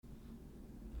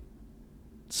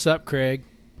Sup, Craig?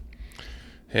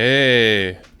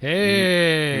 Hey.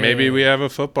 Hey. Maybe we have a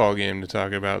football game to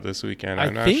talk about this weekend.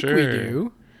 I'm not sure. We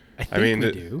do. I think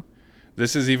we do.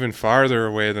 This is even farther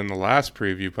away than the last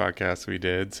preview podcast we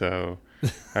did, so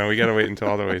we got to wait until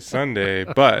all the way Sunday.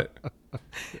 But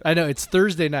I know it's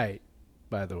Thursday night,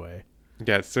 by the way.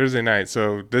 Yeah, it's Thursday night.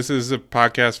 So this is a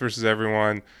podcast versus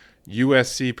everyone,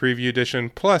 USC preview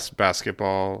edition plus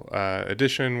basketball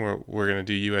edition. We're going to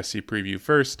do USC preview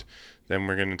first. Then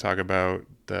we're going to talk about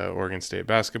the Oregon State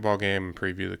basketball game and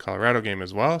preview the Colorado game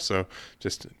as well. So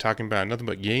just talking about nothing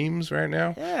but games right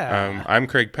now. Yeah. I'm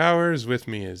Craig Powers. With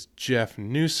me is Jeff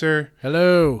Newser.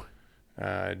 Hello.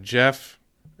 Jeff,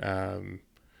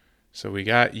 so we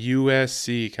got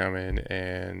USC coming,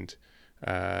 and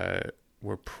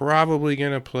we're probably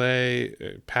going to play.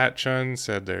 Pat Chun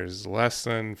said there's less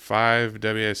than 5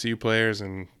 WSU players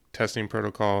in testing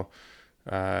protocol.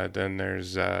 Then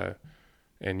there's...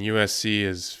 and USC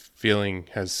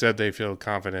has said they feel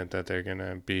confident that they're going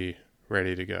to be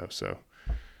ready to go. So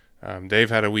they've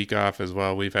had a week off as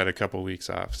well. We've had a couple weeks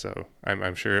off. So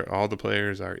I'm sure all the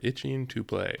players are itching to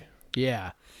play.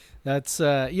 Yeah. That's,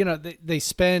 they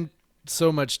spend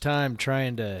so much time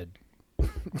trying to,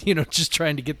 just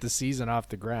trying to get the season off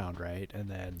the ground, right? And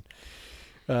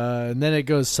then it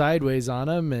goes sideways on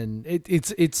them. And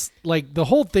it's like the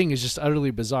whole thing is just utterly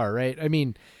bizarre, right? I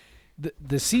mean,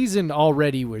 the season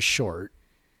already was short,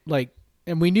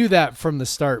 and we knew that from the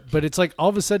start, but it's like all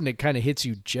of a sudden it kind of hits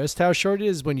you just how short it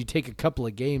is when you take a couple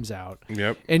of games out.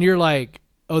 Yep. And you're like,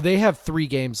 oh, they have 3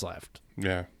 games left.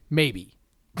 Yeah. Maybe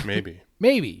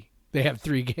they have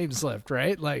 3 games left,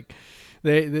 right? Like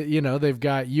they've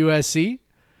got USC,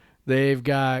 they've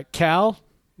got Cal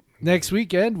next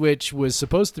weekend, which was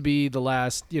supposed to be the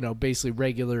last, basically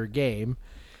regular game.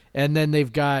 And then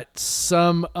they've got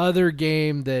some other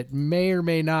game that may or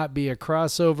may not be a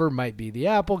crossover, might be the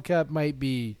Apple Cup, might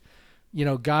be,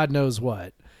 God knows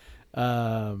what.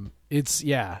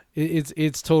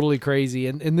 It's totally crazy.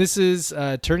 And this is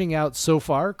turning out so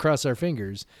far, cross our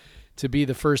fingers, to be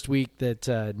the first week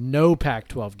that no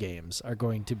Pac-12 games are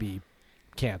going to be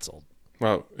canceled.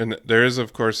 Well, and there is,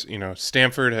 of course,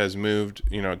 Stanford has moved,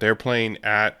 they're playing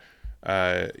at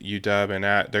UW and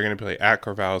they're going to play at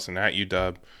Corvallis and at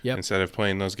UW instead of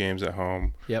playing those games at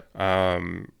home. Yep.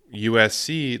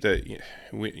 USC,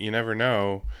 you never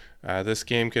know. This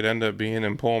game could end up being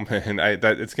in Pullman.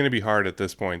 It's going to be hard at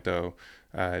this point though,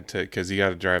 because you got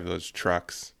to drive those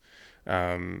trucks.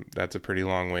 That's a pretty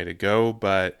long way to go.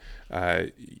 But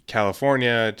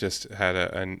California just had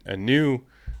a new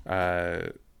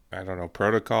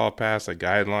protocol passed, a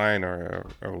guideline or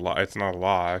law. It's not a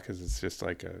law because it's just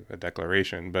like a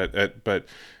declaration. But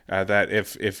that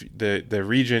if the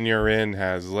region you're in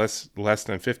has less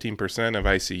than 15% of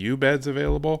ICU beds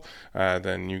available,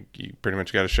 then you pretty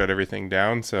much got to shut everything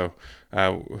down. So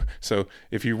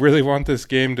if you really want this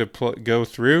game to go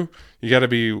through, you got to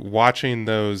be watching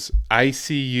those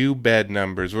ICU bed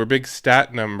numbers. We're big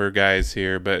stat number guys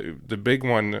here, but the big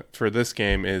one for this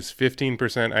game is 15%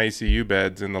 ICU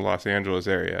beds in the Los Angeles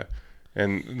area.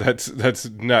 And that's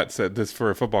nuts. This for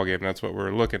a football game, that's what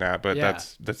we're looking at. But yeah.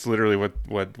 That's literally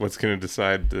what's going to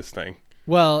decide this thing.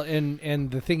 Well, and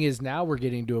the thing is, now we're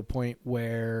getting to a point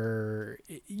where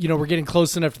we're getting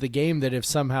close enough to the game that if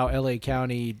somehow LA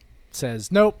County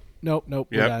says nope, we're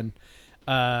done,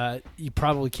 you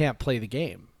probably can't play the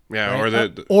game. Yeah,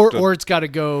 right? or it's got to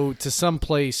go to some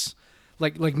place.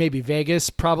 Like maybe Vegas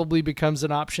probably becomes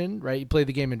an option, right? You play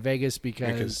the game in Vegas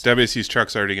because WSU's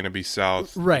truck's already going to be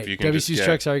south. Right. WSU's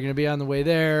truck's already going to be on the way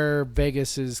there.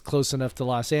 Vegas is close enough to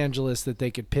Los Angeles that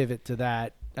they could pivot to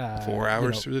that. 4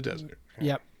 hours through the desert.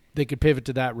 Yep. They could pivot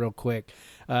to that real quick.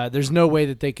 There's no way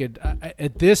that they could,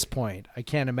 at this point, I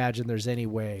can't imagine there's any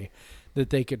way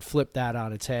that they could flip that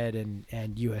on its head and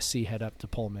USC head up to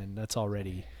Pullman. That's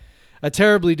already a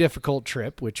terribly difficult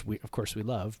trip, which we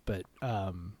love, but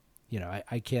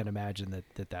I can't imagine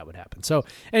that would happen. So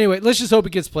anyway, let's just hope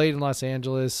it gets played in Los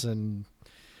Angeles and,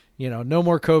 no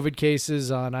more COVID cases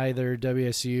on either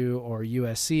WSU or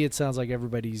USC. It sounds like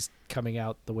everybody's coming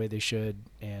out the way they should.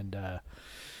 And,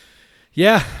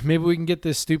 maybe we can get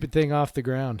this stupid thing off the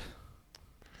ground.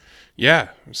 Yeah.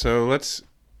 So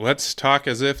let's talk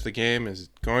as if the game is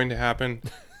going to happen.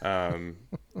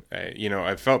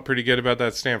 I felt pretty good about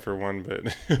that Stanford one,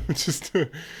 but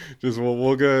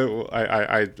we'll go.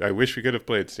 I wish we could have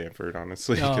played Stanford,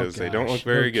 honestly, because they don't look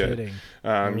very good.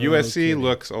 USC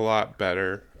looks a lot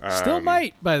better. Still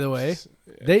might, by the way.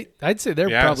 I'd say they're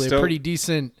probably a pretty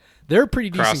decent. They're a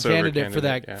pretty decent candidate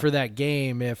for that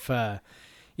game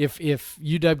if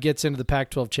UW gets into the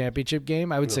Pac-12 championship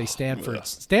game, I would say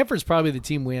Stanford's probably the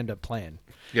team we end up playing.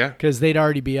 Yeah, because they'd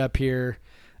already be up here.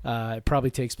 It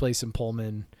probably takes place in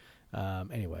Pullman.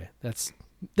 Anyway, that's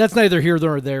neither here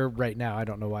nor there right now. I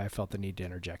don't know why I felt the need to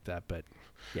interject that, but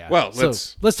yeah. Well,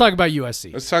 let's talk about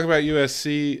USC. Let's talk about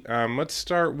USC. Let's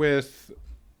start with,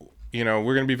 we're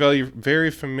going to be very,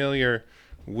 very familiar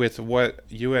with what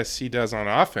USC does on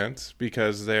offense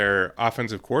because their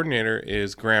offensive coordinator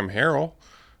is Graham Harrell,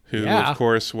 who, of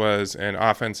course, was an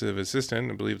offensive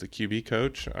assistant, I believe the QB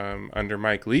coach, under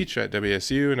Mike Leach at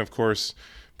WSU, and, of course,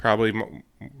 probably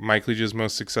Mike Leach's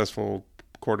most successful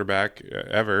quarterback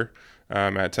ever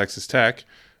at Texas Tech.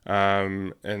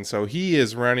 And so he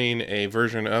is running a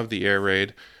version of the air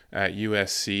raid at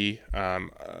USC.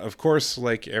 Of course,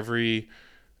 like every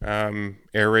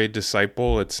air raid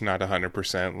disciple, it's not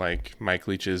 100% like Mike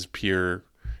Leach's pure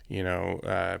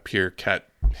cut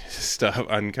stuff,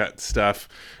 uncut stuff.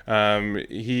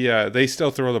 They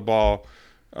still throw the ball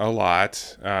a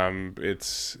lot.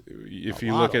 If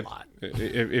you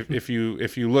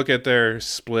look at their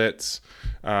splits,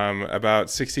 about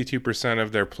 62%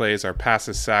 of their plays are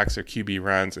passes, sacks, or QB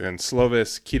runs. And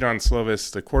Keaton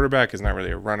Slovis, the quarterback, is not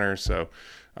really a runner, so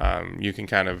you can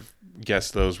kind of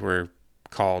guess those were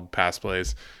called pass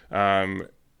plays.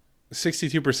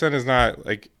 62% is not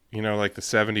like the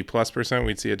 70+%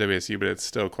 we'd see at WSU, but it's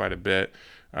still quite a bit.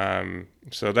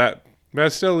 So that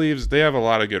still leaves, they have a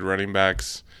lot of good running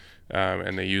backs,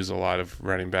 and they use a lot of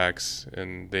running backs,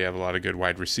 and they have a lot of good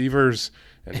wide receivers,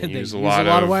 and they use a lot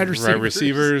of wide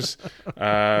receivers.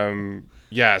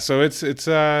 Yeah, so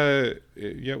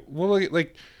we'll look at,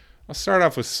 I'll start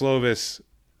off with Slovis.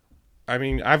 I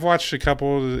mean, I've watched a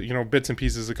couple of, bits and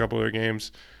pieces of a couple of their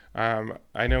games.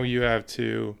 I know you have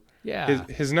too. Yeah.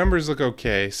 His numbers look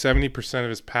okay. 70% of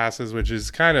his passes, which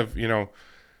is kind of,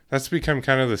 that's become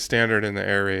kind of the standard in the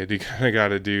air raid. You kind of got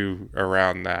to do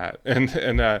around that.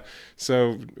 And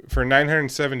so for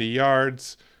 970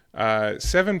 yards,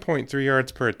 7.3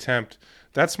 yards per attempt,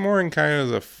 that's more in kind of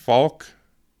the Falk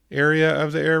area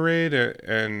of the air raid,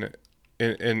 and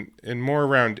more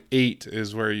around 8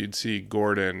 is where you'd see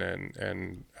Gordon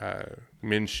and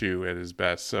Minshew at his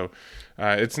best. So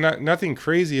it's nothing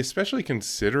crazy, especially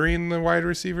considering the wide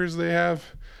receivers they have.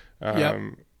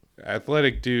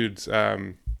 Athletic dudes.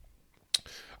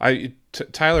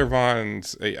 Tyler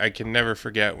Vaughn's, I can never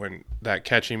forget when that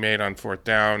catch he made on 4th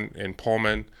down in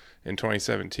Pullman in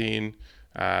 2017.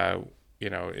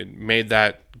 It made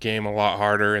that game a lot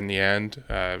harder in the end.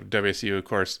 WSU, of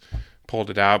course, pulled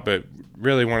it out, but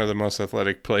really one of the most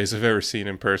athletic plays I've ever seen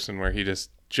in person, where he just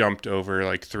jumped over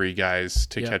like 3 guys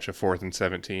to catch a 4th and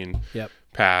 17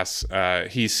 pass.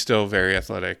 He's still very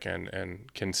athletic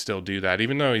and can still do that,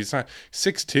 even though he's not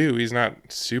 6'2". He's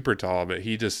not super tall, but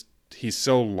he's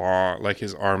so long, like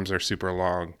his arms are super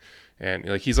long, and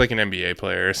like he's like an NBA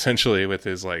player essentially with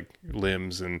his like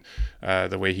limbs and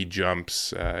the way he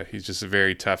jumps. He's just a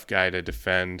very tough guy to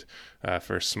defend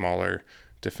for smaller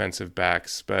defensive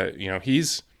backs. But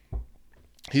he's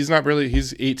not really.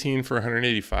 He's 18 for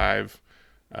 185.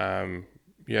 You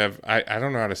have I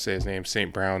don't know how to say his name.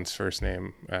 St. Brown's first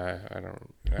name.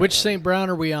 Which St. Brown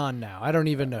are we on now? I don't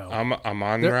even know.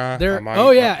 Amon-Ra.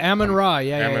 Amon-Ra. Yeah. Amon-Ra.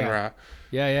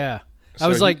 Yeah. So I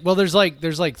was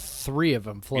there's like 3 of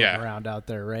them floating around out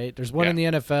there, right? There's one in the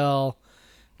NFL.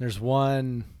 There's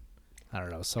one, I don't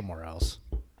know, somewhere else.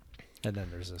 And then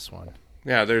there's this one.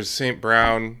 Yeah, there's St.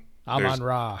 Brown.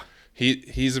 Amon-Ra.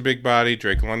 He's a big body.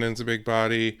 Drake London's a big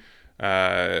body.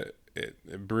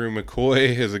 Brew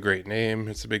McCoy is a great name.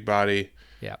 It's a big body.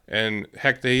 Yeah. And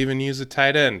heck, they even use a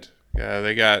tight end.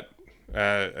 They got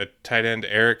a tight end,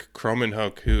 Eric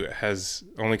Cromanhook, who has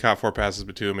only caught 4 passes,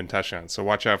 but 2 have been touchdowns. So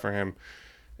watch out for him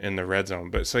in the red zone.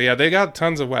 But so yeah, they got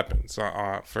tons of weapons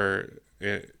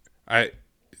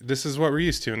this is what we're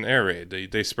used to in the air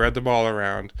raid. They spread the ball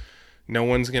around. No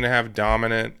one's gonna have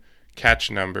dominant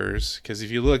catch numbers, because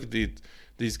if you look at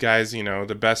these guys,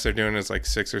 the best they're doing is like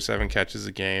 6 or 7 catches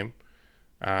a game.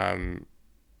 In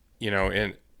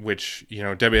which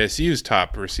WSU's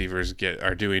top receivers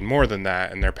are doing more than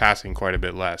that, and they're passing quite a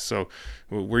bit less. So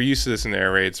we're used to this in the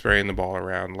air raid, spraying the ball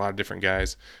around, a lot of different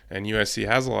guys, and USC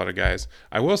has a lot of guys.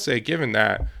 I will say, given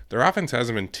that, their offense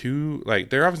hasn't been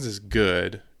their offense is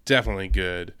good, definitely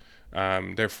good.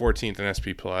 They're 14th in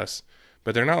SP plus,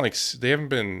 but they're not they haven't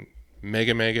been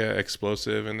mega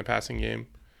explosive in the passing game.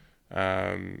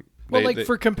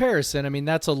 For comparison, I mean,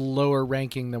 that's a lower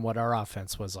ranking than what our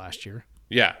offense was last year.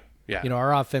 Yeah.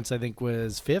 Our offense, I think,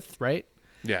 was 5th, right?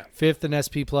 Yeah. 5th in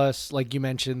SP plus, like you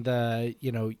mentioned, the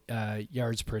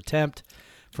yards per attempt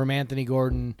from Anthony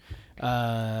Gordon.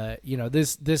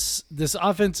 This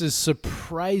offense is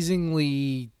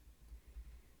surprisingly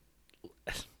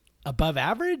above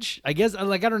average, I guess.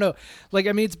 Like, I don't know. Like,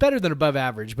 I mean, it's better than above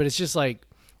average, but it's just like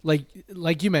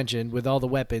you mentioned, with all the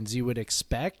weapons, you would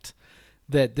expect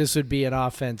that this would be an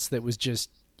offense that was just,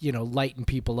 lighting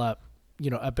people up,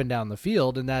 up and down the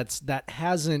field. And that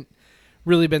hasn't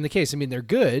really been the case. I mean, they're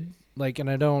good. Like, and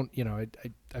I don't,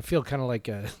 I feel kind of like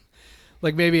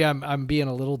maybe I'm being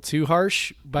a little too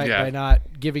harsh by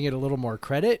not giving it a little more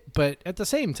credit, but at the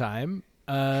same time,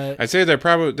 I'd say they're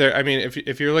probably. I mean,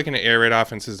 if you're looking at air raid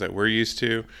offenses that we're used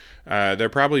to, they're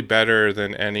probably better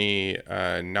than any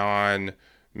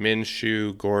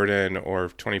non-Minshew, Gordon, or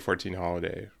 2014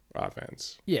 Holiday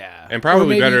offense. Yeah, and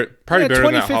probably better. Probably better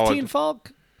than that 2015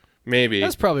 Falk. Maybe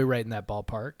that's probably right in that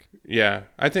ballpark. Yeah,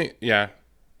 I think. Yeah,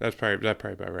 that's probably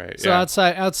about right. So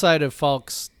outside of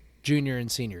Falk's junior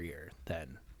and senior year,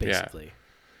 then basically. Yeah.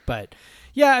 But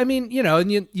yeah, I mean,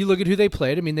 and you look at who they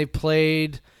played. I mean, they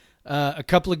played a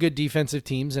couple of good defensive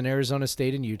teams in Arizona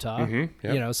State and Utah. Mm-hmm,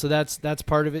 yep. So that's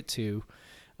part of it too.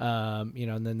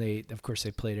 And then they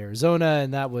played Arizona,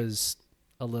 and that was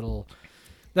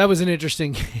an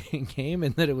interesting game,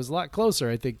 and that it was a lot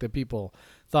closer, I think, than people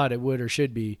thought it would or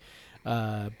should be.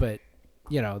 But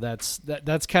that's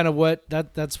kind of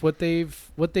that's what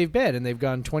they've been, and they've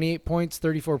gone 28 points,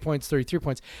 34 points, 33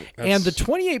 points, and the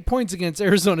 28 points against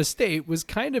Arizona State was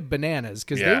kind of bananas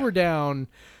because they were down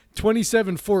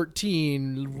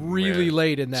 27-14 really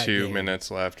late in that game. 2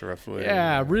 minutes left, roughly.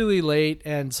 Yeah, really late,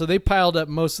 and so they piled up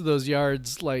most of those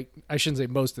yards. Like, I shouldn't say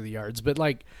most of the yards, but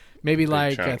maybe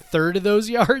a third of those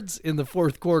yards in the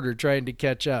fourth quarter, trying to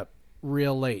catch up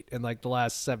real late in the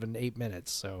last 7-8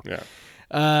 minutes. So yeah.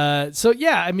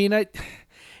 I mean,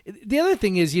 the other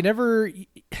thing is you never,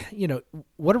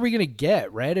 what are we going to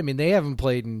get, right? I mean, they haven't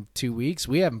played in 2 weeks.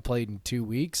 We haven't played in 2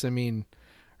 weeks. I mean,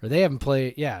 or they haven't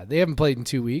played in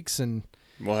 2 weeks, and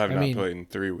we'll have not played in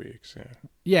 3 weeks. Yeah.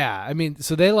 Yeah. I mean,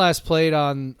 so they last played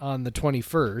on the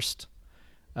 21st.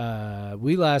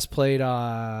 We last played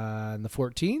on the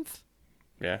 14th.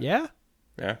 Yeah. Yeah.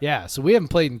 Yeah. Yeah. So we haven't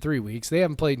played in 3 weeks. They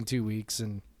haven't played in 2 weeks.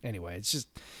 And anyway, it's just,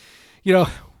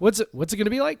 what's it going to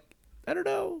be like? I don't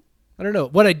know.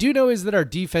 What I do know is that our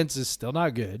defense is still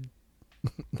not good.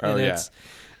 Oh yeah.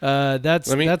 That's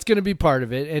going to be part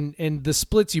of it. And the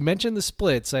splits, you mentioned the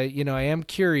splits. I am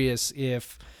curious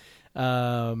if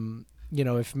Graham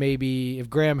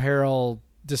Harrell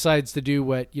decides to do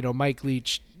what, Mike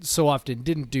Leach so often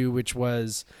didn't do, which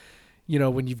was,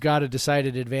 when you've got a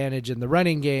decided advantage in the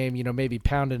running game, maybe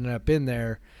pounding it up in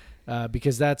there,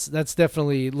 because that's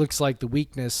definitely looks like the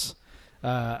weakness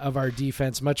of our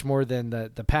defense, much more than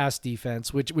the pass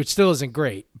defense, which still isn't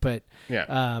great, but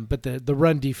but the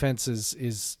run defense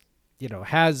is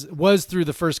was through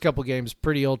the first couple games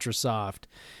pretty ultra soft,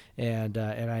 and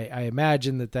I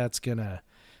imagine that's gonna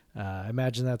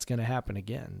happen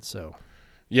again. So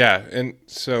yeah, and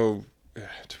so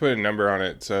to put a number on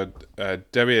it, so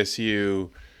WSU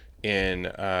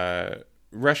in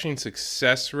rushing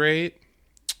success rate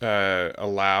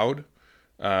allowed.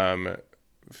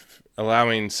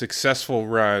 Allowing successful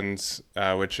runs,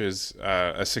 which is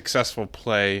a successful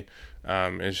play,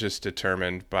 is just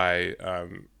determined by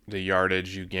the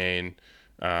yardage you gain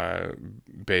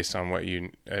based on what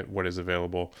is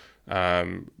available.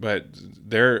 But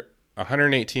they're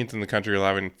 118th in the country,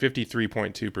 allowing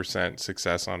 53.2%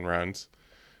 success on runs,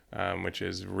 which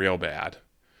is real bad.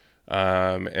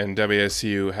 And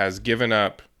WSU has given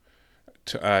up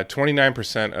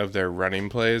 29% of their running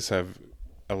plays have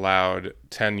allowed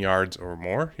 10 yards or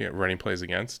more, running plays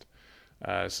against.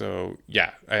 So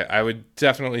yeah, I would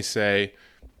definitely say,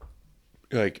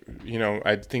 I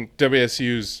think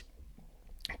WSU's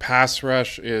pass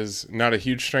rush is not a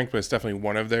huge strength, but it's definitely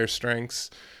one of their strengths.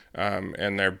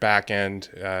 And their back end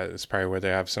is probably where they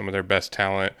have some of their best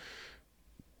talent.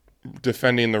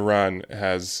 Defending the run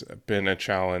has been a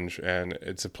challenge, and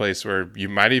it's a place where you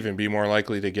might even be more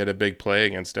likely to get a big play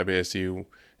against WSU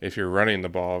if you're running the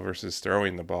ball versus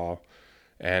throwing the ball.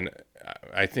 And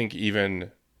I think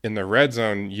even in the red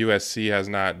zone, USC has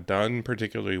not done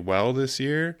particularly well this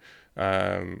year.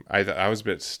 I was a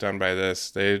bit stunned by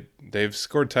this. They've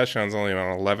scored touchdowns only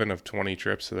on 11 of 20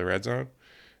 trips to the red zone,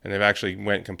 and they've actually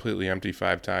went completely empty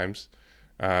 5 times.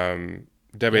 WSU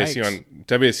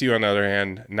on the other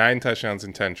hand, 9 touchdowns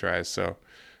and 10 tries. So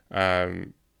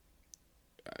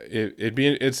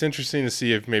it's interesting to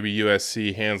see if maybe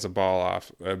USC hands the ball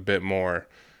off a bit more,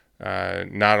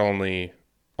 not only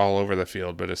all over the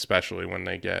field, but especially when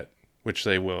they get, which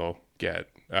they will get,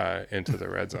 into the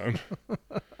red zone.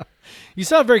 You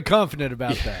sound very confident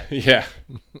about that. Yeah.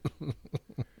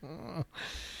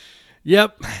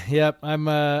 Yep.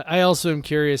 I also am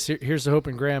curious. Here's the hope,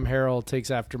 and Graham Harrell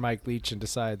takes after Mike Leach and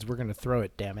decides we're going to throw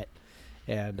it. Damn it!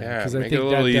 And because I make think it a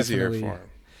little that easier definitely, for him.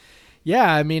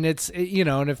 yeah. I mean,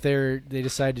 and if they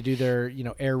decide to do their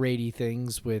air raidy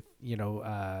things with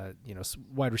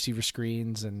wide receiver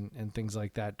screens and things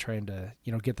like that, trying to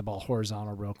get the ball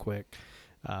horizontal real quick.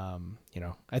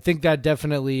 I think that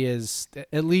definitely is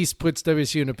at least puts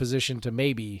WSU in a position to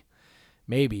maybe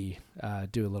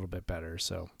do a little bit better.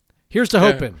 So here's to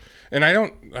hoping. And I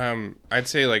don't. I'd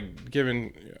say like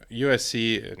given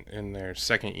USC in their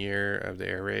second year of the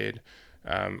air raid,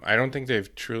 I don't think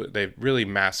they've really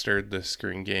mastered the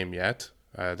screen game yet.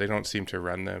 They don't seem to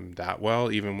run them that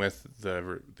well, even with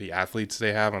the athletes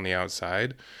they have on the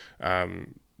outside.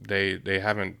 They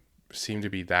haven't seemed to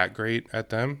be that great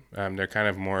at them. They're kind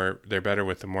of they're better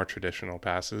with the more traditional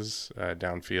passes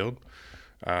downfield.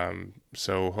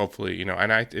 So hopefully,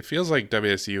 it feels like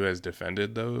WSU has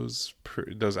defended those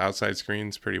outside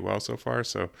screens pretty well so far.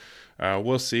 So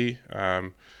we'll see.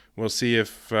 We'll see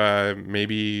if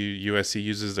maybe USC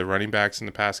uses the running backs in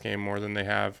the pass game more than they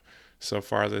have so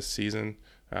far this season.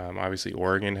 Obviously,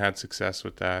 Oregon had success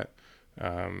with that.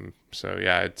 So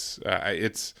yeah, it's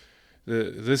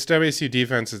this WSU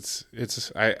defense.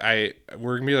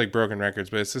 We're gonna be like broken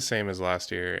records, but it's the same as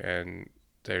last year, and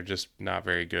they're just not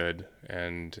very good.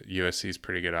 And USC's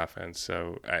pretty good offense,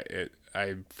 so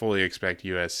I fully expect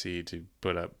USC to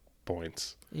put up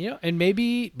points. Yeah, and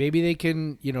maybe they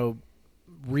can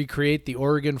recreate the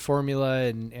Oregon formula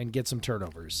and get some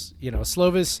turnovers.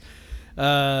 Slovis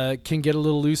can get a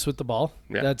little loose with the ball.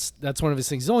 Yeah. That's one of his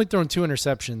things. He's only thrown 2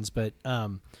 interceptions, but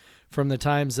from the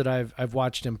times that I've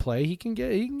watched him play, he can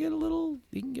get a little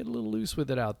loose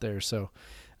with it out there. So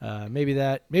maybe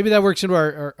that works into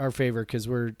our favor, because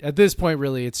we're at this point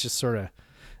really it's just sort of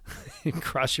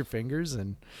cross your fingers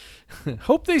and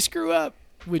hope they screw up,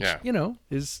 which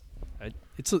is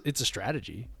it's a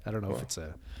strategy. I don't know if it's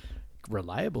a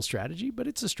reliable strategy, but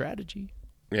it's a strategy.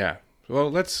 Yeah.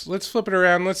 Well, let's flip it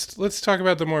around. Let's talk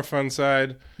about the more fun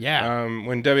side. Yeah.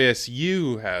 When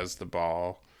WSU has the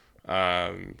ball,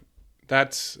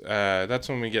 that's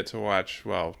when we get to watch.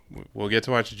 Well, we'll get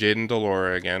to watch Jaden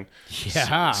Delora again.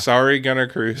 Yeah. Sorry, Gunnar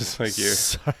Cruz. Like you.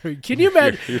 Sorry. Can you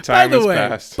imagine? Your time has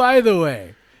passed. By the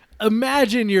way,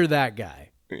 imagine you're that guy,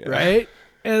 right?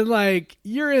 And like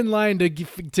you're in line to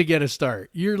get a start.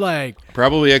 You're like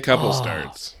probably a couple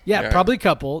starts. Yeah, probably a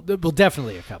couple. Well,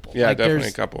 definitely a couple. Yeah, like, definitely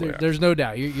a couple. There's no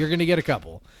doubt you're going to get a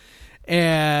couple,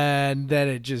 and then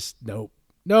it just nope.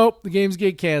 The games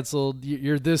get canceled.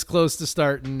 You're this close to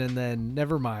starting, and then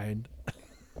never mind.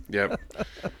 Yep.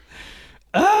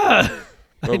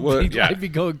 I'd be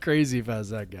going crazy if I was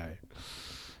that guy.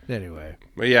 Anyway.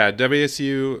 But yeah,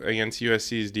 WSU against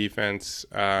USC's defense.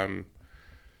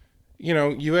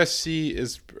 USC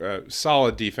is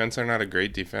solid defense. They're not a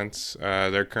great defense.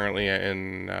 They're currently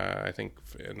I think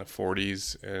in the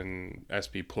 40s in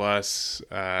SP plus.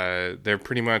 They're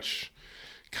pretty much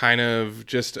kind of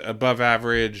just above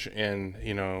average in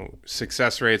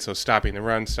success rate. So stopping the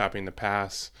run, stopping the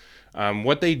pass.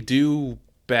 What they do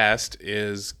best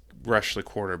is rush the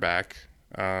quarterback.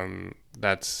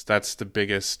 That's the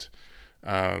biggest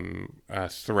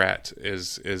threat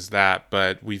is that.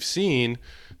 But we've seen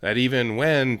that even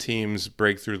when teams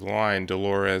break through the line,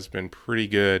 Delora has been pretty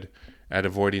good at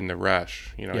avoiding the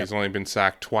rush. He's only been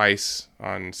sacked twice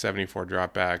on 74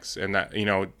 dropbacks, and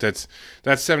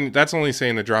that's only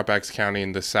saying the dropbacks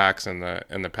counting the sacks and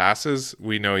the passes.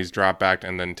 We know he's dropped back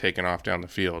and then taken off down the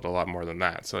field a lot more than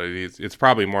that. So it's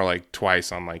probably more like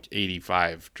twice on like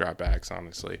 85 dropbacks,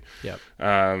 honestly. Yep.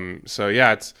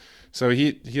 So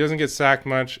he doesn't get sacked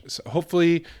much. So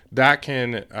hopefully that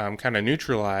can kind of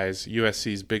neutralize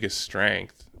USC's biggest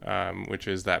strength, which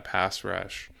is that pass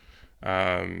rush.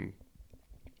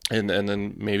 And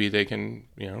then maybe they can,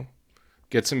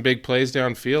 get some big plays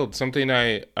downfield. Something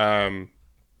I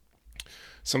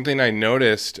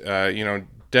noticed,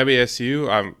 WSU,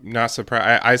 I'm not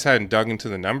surprised. I just hadn't dug into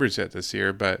the numbers yet this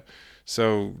year, but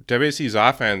so WSU's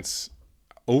offense,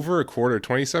 over a quarter,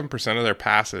 27% of their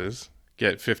passes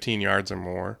get 15 yards or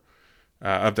more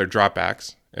of their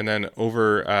dropbacks, and then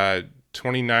over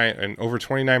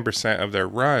 29% of their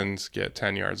runs get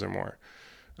 10 yards or more.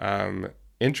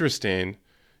 Interesting.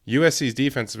 USC's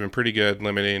defense has been pretty good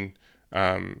limiting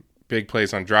big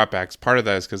plays on dropbacks. Part of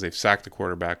that is because they've sacked the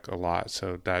quarterback a lot,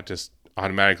 so that just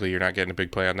automatically you're not getting a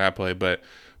big play on that play. But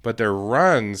their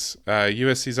runs,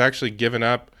 USC's actually given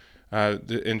up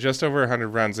in just over 100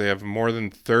 runs. They have more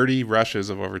than 30 rushes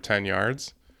of over 10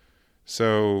 yards.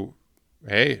 So,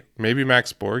 hey, maybe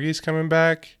Max Borghi's coming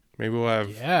back. Maybe we'll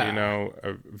have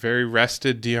a very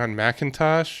rested Deion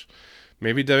McIntosh.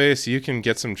 maybe WSU can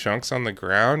get some chunks on the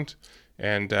ground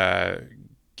and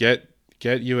get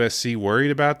USC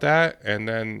worried about that, and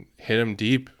then hit them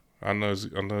deep on those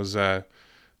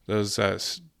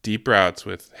deep routes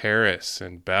with Harris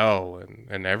and Bell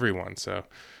and everyone. So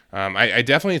I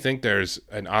definitely think there's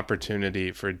an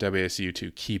opportunity for WSU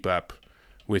to keep up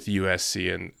with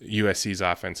USC and USC's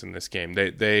offense in this game.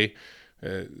 They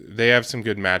have some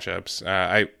good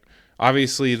matchups.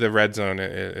 Obviously the red zone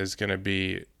is going to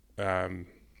be,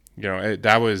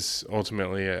 that was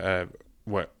ultimately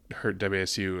what hurt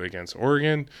WSU against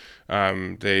Oregon.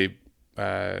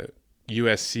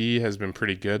 USC has been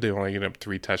pretty good. They've only given up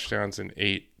 3 touchdowns in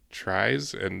 8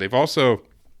 tries, and they've also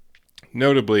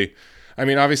notably, I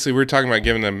mean, obviously we're talking about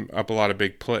giving them up a lot of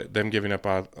giving up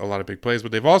a lot of big plays,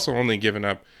 but they've also only given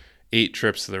up 8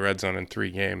 trips to the red zone in 3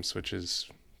 games, which is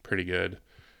pretty good.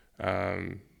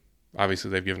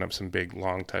 Obviously they've given up some big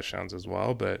long touchdowns as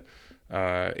well, but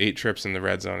 8 trips in the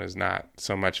red zone is not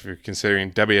so much if you're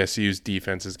considering WSU's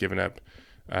defense has given up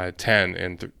 10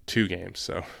 in 2 games.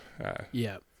 So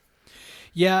yeah,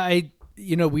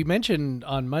 we mentioned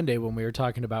on Monday when we were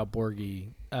talking about Borghi,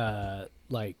 I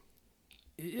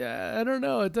don't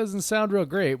know, it doesn't sound real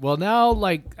great. Well, now,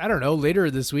 I don't know,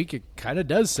 later this week it kind of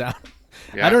does sound.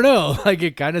 Yeah. I don't know,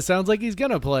 it kind of sounds like he's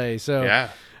gonna play. So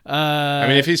yeah. I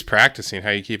mean, if he's practicing, how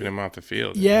are you keeping him off the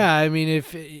field? Yeah, I mean,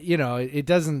 if it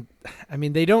doesn't. I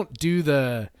mean, they don't do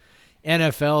the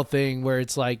NFL thing where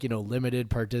it's limited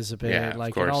participant,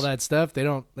 and all that stuff. They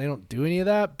don't do any of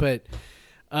that. But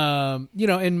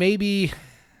and maybe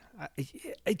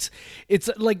it's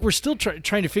we're still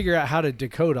trying to figure out how to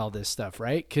decode all this stuff,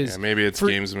 right? Because maybe it's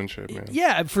gamesmanship. Man.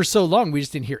 Yeah, for so long we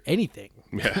just didn't hear anything.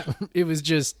 Yeah, it was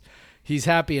just he's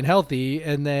happy and healthy,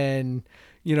 and then.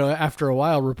 After a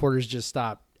while, reporters just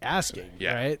stopped asking,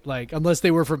 right? Unless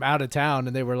they were from out of town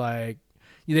and they were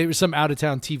there was some out of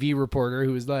town TV reporter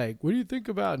who was like, "What do you think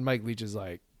about?" And Mike Leach is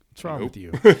like, "What's wrong with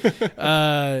you?"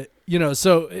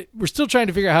 So we're still trying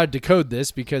to figure out how to decode this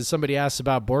because somebody asked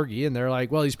about Borghi and they're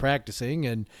like, "Well, he's practicing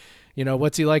and."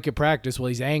 What's he like at practice? Well,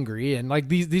 he's angry. And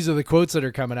these are the quotes that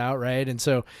are coming out. Right. And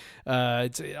so,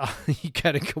 you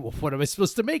kind of go, well, what am I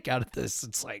supposed to make out of this?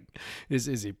 It's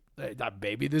is he,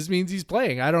 maybe this means he's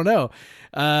playing. I don't know.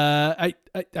 I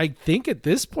think at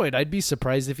this point, I'd be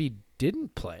surprised if he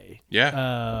didn't play.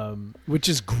 Yeah. Which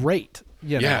is great.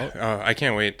 I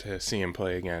can't wait to see him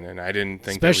play again, and I didn't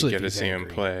think that we'd get to see him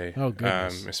play. Oh,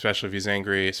 goodness. Especially if he's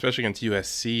angry, especially against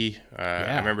USC.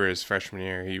 I remember his freshman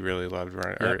year, he really loved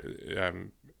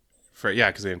running.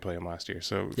 Because they didn't play him last year.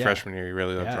 So freshman year, he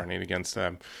really loved running against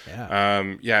them. Yeah.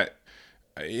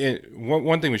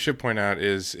 One thing we should point out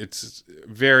is it's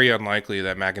very unlikely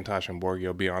that McIntosh and Borghi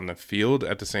will be on the field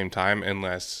at the same time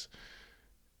unless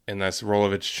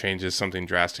Rolovich changes something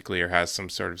drastically or has some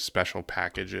sort of special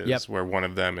packages where one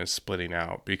of them is splitting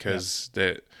out because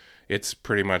it's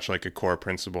pretty much like a core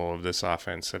principle of this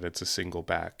offense that it's a single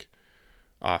back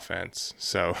offense.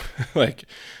 So but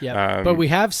we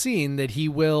have seen that he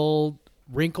will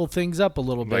wrinkle things up a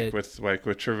little bit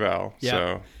with Travell. Yeah.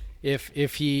 So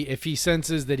if he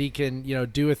senses that he can,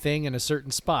 do a thing in a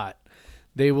certain spot,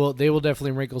 they will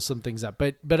definitely wrinkle some things up.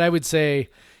 But I would say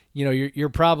you're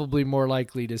probably more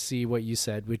likely to see what you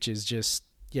said, which is just,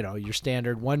 your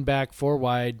standard 1 back, 4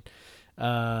 wide.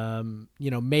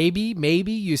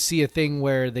 Maybe you see a thing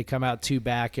where they come out 2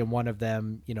 back and one of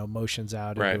them, motions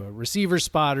out into a receiver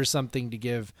spot or something to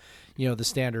give, the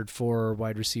standard 4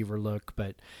 wide receiver look.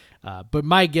 But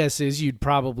my guess is you'd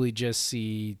probably just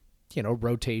see,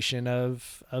 rotation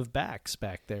of backs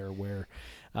back there where,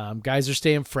 guys are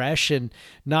staying fresh, and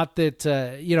not that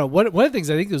one of the things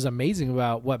I think was amazing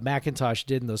about what McIntosh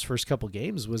did in those first couple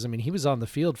games was, he was on the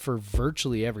field for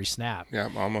virtually every snap. Yeah,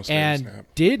 almost and every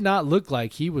snap. Did not look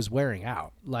like he was wearing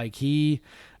out. He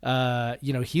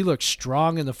looked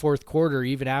strong in the fourth quarter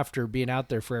even after being out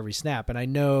there for every snap. And I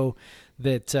know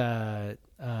that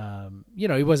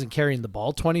he wasn't carrying the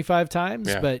ball 25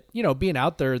 times, but being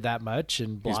out there that much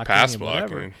and blocking, he's pass and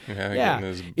whatever.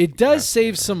 blocking. It does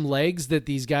save some legs that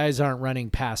these guys aren't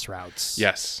running pass routes.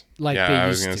 Yes, they I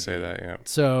was used going to to say that. Yeah.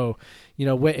 So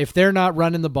if they're not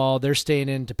running the ball, they're staying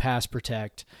in to pass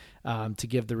protect. To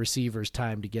give the receivers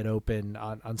time to get open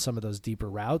on some of those deeper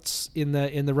routes in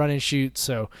the run and shoot.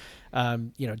 So,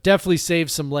 definitely save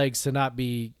some legs to not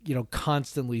be,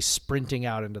 constantly sprinting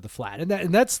out into the flat. And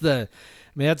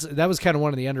that was kind of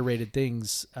one of the underrated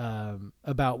things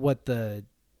about what the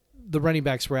running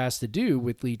backs were asked to do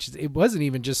with Leach. It wasn't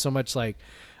even just so much like,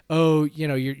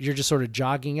 you're just sort of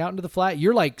jogging out into the flat.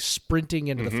 You're like sprinting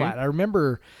into the flat. I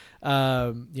remember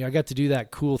I got to do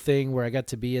that cool thing where I got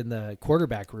to be in the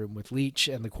quarterback room with Leach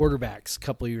and the quarterbacks a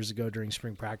couple of years ago during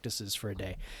spring practices for a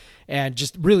day, and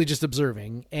just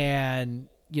observing. And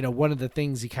one of the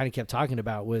things he kind of kept talking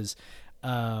about was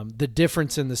the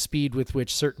difference in the speed with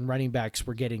which certain running backs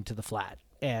were getting to the flat.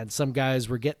 And some guys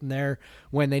were getting there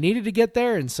when they needed to get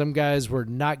there, and some guys were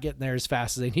not getting there as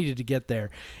fast as they needed to get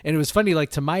there. And it was funny, like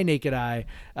to my naked eye,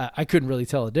 I couldn't really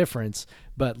tell a difference,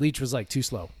 but Leach was like, too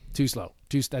slow,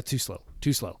 that's too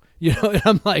slow. And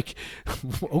I'm like,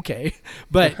 okay.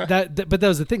 But that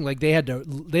was the thing. Like they had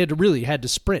to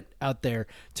sprint out there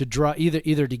to draw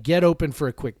either to get open for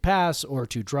a quick pass or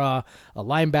to draw a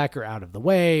linebacker out of the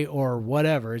way or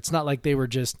whatever. It's not like they were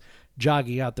just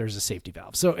jogging out there as a safety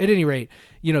valve. So at any rate,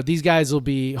 these guys will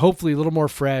be hopefully a little more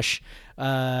fresh.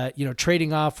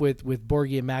 Trading off with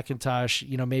Borgie and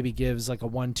McIntosh, maybe gives like a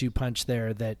 1-2 punch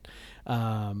there that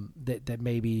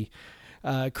maybe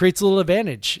creates a little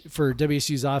advantage for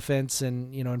WSU's offense,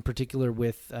 and in particular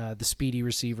with the speedy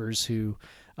receivers who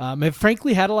have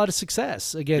frankly had a lot of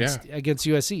success against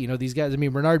USC. These guys. I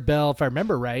mean, Bernard Bell, if I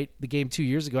remember right, the game 2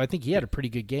 years ago, I think he had a pretty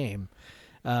good game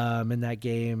in that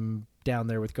game down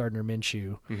there with Gardner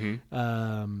Minshew.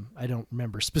 I don't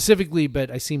remember specifically,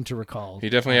 but I seem to recall. He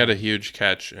definitely had a huge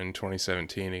catch in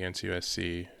 2017 against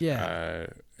USC. Yeah.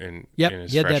 In he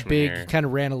his had that big, year. kind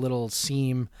of ran a little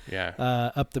seam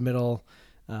up the middle.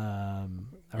 A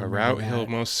route he'll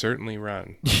most certainly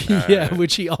run.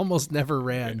 Which he almost never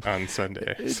ran. On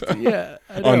Sunday. So.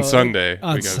 On Sunday.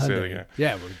 On Sunday.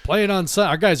 We're playing on Sunday.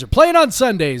 Our guys are playing on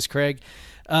Sundays, Craig.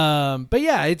 But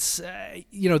yeah, it's,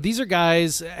 these are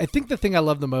guys. I think the thing I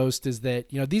love the most is that,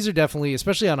 these are definitely,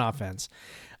 especially on offense,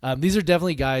 these are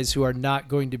definitely guys who are not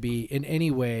going to be in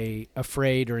any way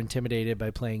afraid or intimidated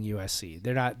by playing USC.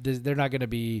 They're not going to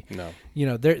be,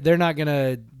 they're not going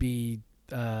to be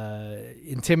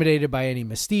intimidated by any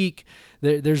mystique.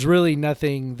 There's really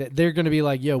nothing that they're going to be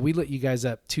like, we lit you guys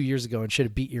up 2 years ago and should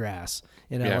have beat your ass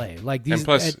in LA. Like these,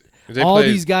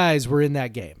 these guys were in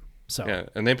that game. So yeah,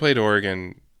 and they played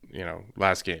Oregon,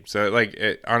 last game. So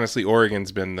honestly,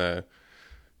 Oregon's been the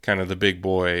kind of the big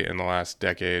boy in the last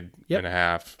decade and a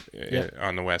half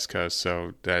on the West Coast.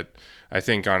 So that I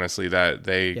think honestly that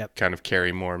they kind of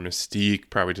carry more mystique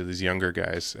probably to these younger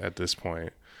guys at this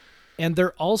point. And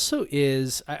there also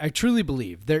is, I truly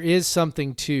believe there is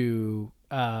something to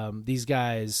these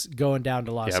guys going down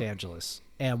to Los Angeles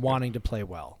and wanting to play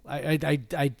well. I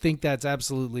think that's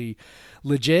absolutely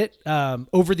legit.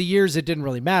 Over the years, it didn't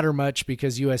really matter much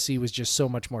because USC was just so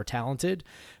much more talented.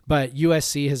 But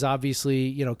USC has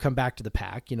obviously, come back to the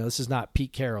pack. This is not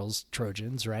Pete Carroll's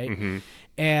Trojans, right? Mm-hmm.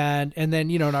 And then,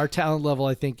 and our talent level,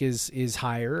 I think, is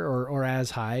higher or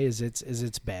as high as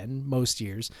it's been most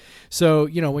years. So,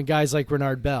 when guys like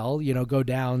Bernard Bell, go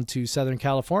down to Southern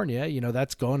California,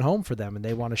 that's going home for them and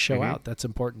they want to show out. That's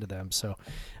important to them. So,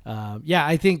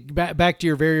 I think back to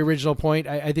your very original point,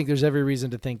 I think there's every reason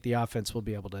to think the offense will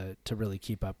be able to really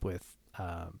keep up with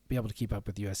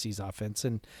USC's offense,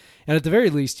 and at the very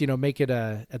least, make it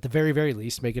a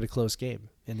close game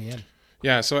in the end.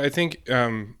 Yeah, so I think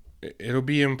it'll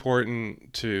be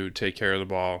important to take care of the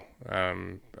ball.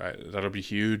 That'll be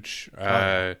huge.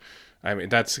 I mean,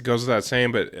 that goes without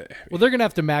saying, but they're gonna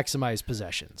have to maximize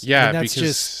possessions. Yeah, and that's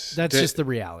just the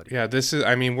reality. Yeah, this is.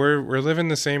 I mean, we're living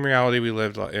the same reality we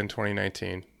lived in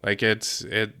 2019. Like it's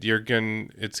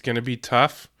gonna be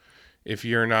tough if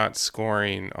you're not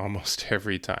scoring almost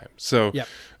every time. So,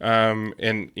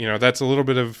 and that's a little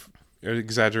bit of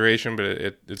exaggeration, but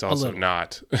it's also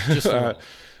not. Just a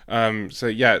little. So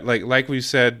yeah, like we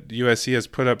said, USC has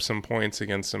put up some points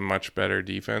against some much better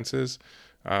defenses.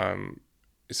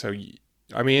 So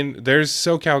I mean, there's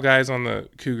SoCal guys on the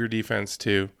Cougar defense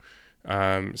too.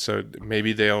 So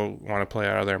maybe they'll want to play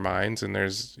out of their minds, and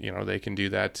there's they can do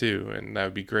that too, and that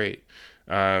would be great.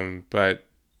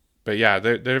 But yeah,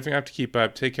 they're going to have to keep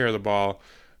up, take care of the ball.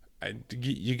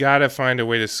 You got to find a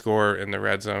way to score in the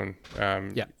red zone.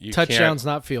 Touchdowns,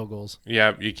 not field goals.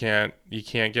 Yeah, you can't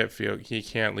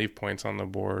leave points on the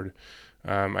board.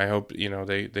 I hope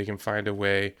they can find a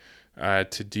way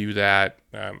to do that.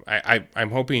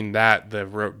 I'm hoping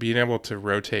that being able to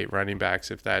rotate running backs,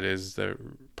 if that is the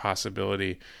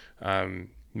possibility,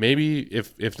 maybe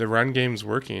if the run game's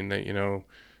working, that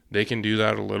they can do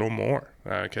that a little more,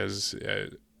 because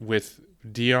with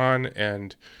Dion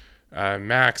and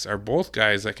Max are both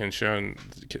guys that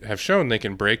have shown they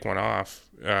can break one off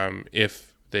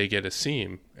if they get a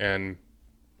seam, and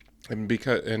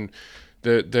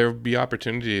there'll be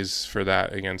opportunities for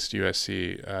that against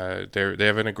USC. They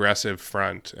have an aggressive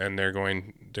front, and they're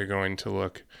going to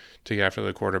look to get after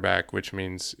the quarterback, which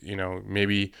means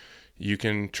maybe you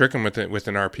can trick them with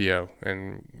an RPO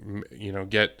and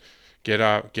get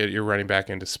your running back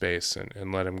into space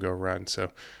and let him go run.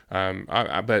 So,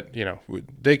 but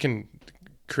they can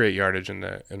create yardage in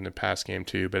the pass game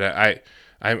too. But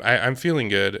I'm feeling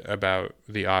good about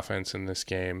the offense in this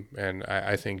game, and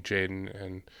I think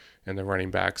Jaden and the running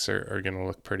backs are going to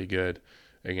look pretty good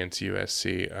against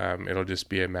USC. It'll just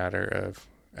be a matter of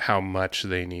how much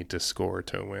they need to score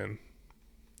to win.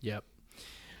 Yep.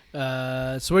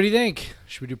 So what do you think?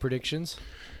 Should we do predictions?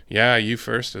 Yeah, you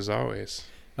first as always.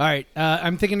 All right.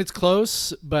 I'm thinking it's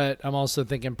close, but I'm also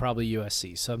thinking probably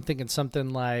USC. So I'm thinking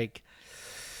something like,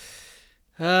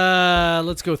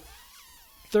 let's go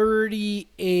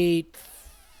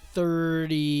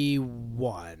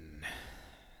 38-31.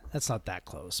 That's not that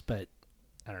close, but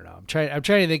I don't know. I'm trying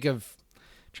to think of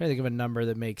a number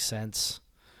that makes sense.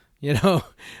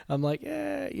 I'm like,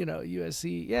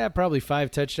 USC, probably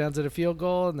 5 touchdowns and a field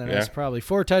goal, and then that's probably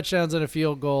 4 touchdowns and a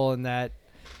field goal, and that,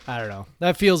 I don't know.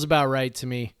 That feels about right to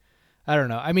me. I don't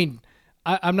know. I mean,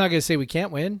 I'm not going to say we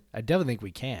can't win. I definitely think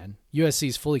we can. USC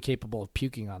is fully capable of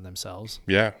puking on themselves.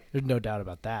 Yeah. There's no doubt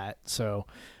about that. So,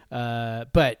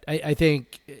 but I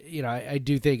think, I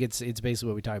do think it's basically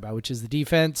what we talk about, which is the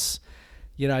defense.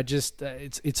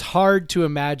 It's hard to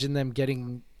imagine them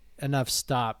getting enough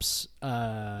stops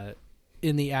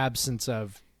in the absence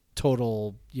of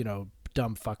total,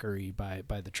 dumb fuckery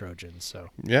by the Trojans. So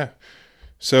yeah.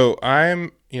 So I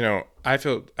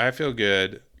feel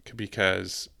good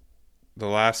because the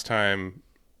last time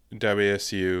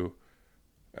WSU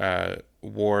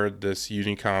wore this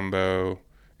unicombo,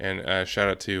 and shout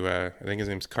out to I think his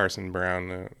name's Carson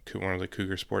Brown, one of the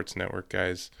Cougar Sports Network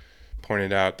guys,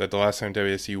 pointed out that the last time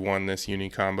WSU won this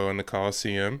unicombo in the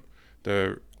Coliseum,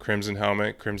 the crimson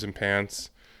helmet, crimson pants,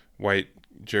 white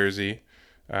jersey,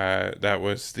 that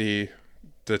was the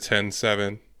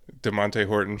 10-7 DeMonte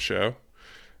Horton show.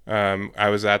 I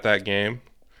was at that game.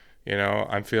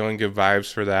 I'm feeling good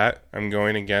vibes for that. I'm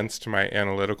going against my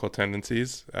analytical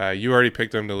tendencies. You already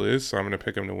picked them to lose, so I'm going to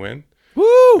pick them to win.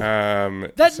 Woo!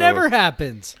 That never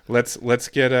happens.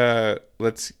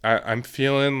 I'm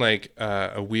feeling like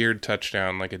a weird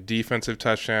touchdown, like a defensive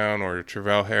touchdown or a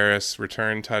Travell Harris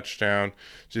return touchdown,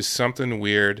 just something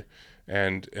weird,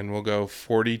 and we'll go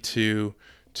 42-38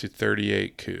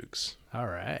 Cougs. All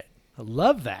right. I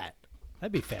love that.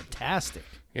 That'd be fantastic.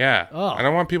 Yeah. Oh. I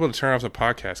don't want people to turn off the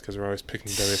podcast because we're always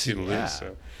picking WSU to lose.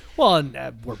 So. Well,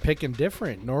 and we're picking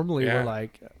different. Normally we're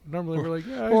like,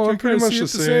 I'm pretty much the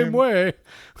same way.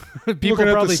 People looking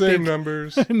at the same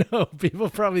numbers. No, people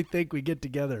probably think we get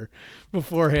together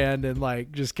beforehand and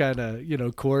like just kind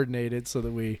of coordinate it so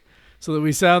that we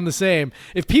sound the same.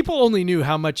 If people only knew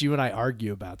how much you and I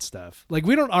argue about stuff, like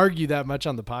we don't argue that much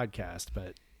on the podcast,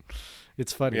 but.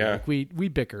 It's funny. Yeah. Like we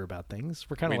bicker about things.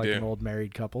 We're kind of like an old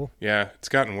married couple. Yeah, it's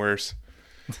gotten worse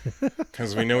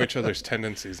because we know each other's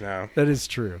tendencies now. That is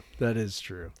true.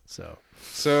 So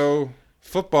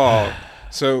football.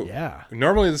 So yeah.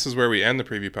 Normally this is where we end the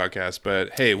preview podcast,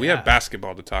 but hey, we have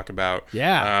basketball to talk about.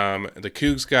 Yeah. The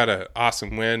Cougs got an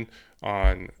awesome win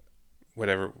on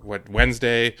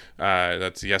Wednesday.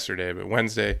 That's yesterday, but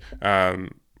Wednesday.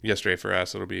 Yesterday for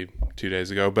us, it'll be 2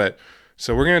 days ago, but.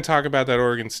 So we're going to talk about that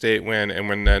Oregon State win, and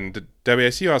then the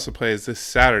WSU also plays this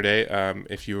Saturday.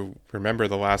 If you remember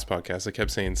the last podcast, I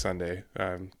kept saying Sunday.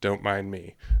 Don't mind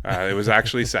me. It was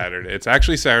actually Saturday. It's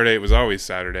actually Saturday. It was always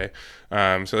Saturday.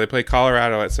 So they play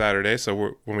Colorado at Saturday.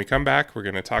 So when we come back, we're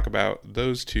going to talk about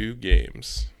those 2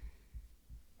 games.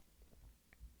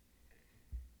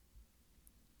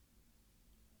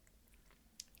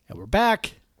 And we're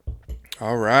back.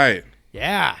 All right.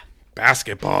 Yeah.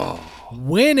 Basketball.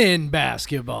 Winning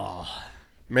basketball.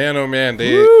 Man, oh man,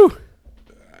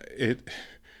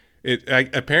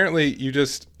 apparently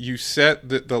you set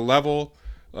the level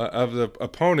of the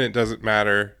opponent doesn't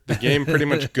matter. The game pretty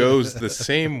much goes the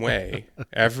same way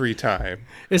every time.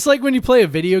 It's like when you play a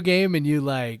video game and you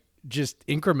like just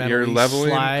incrementally You're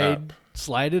leveling up.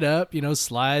 Slide it up,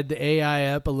 slide the AI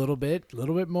up a little bit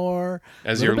more.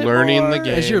 As you're learning the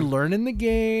game. As you're learning the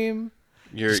game.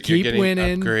 You're getting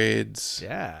winning. Upgrades.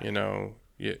 Yeah.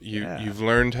 You've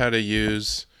learned how to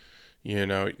use,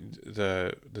 the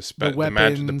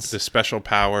weapons, the special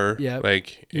power. Yeah.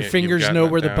 Like your fingers know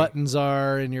where the buttons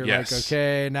are, and you're like,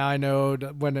 okay, now I know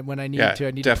when I need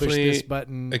to push this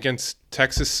button. Against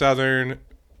Texas Southern,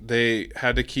 they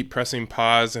had to keep pressing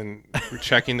pause and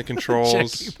checking the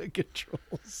controls. Checking the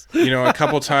controls. A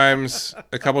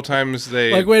couple times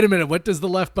they like, wait a minute, what does the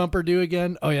left bumper do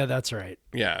again? Oh yeah, that's right.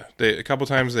 Yeah, a couple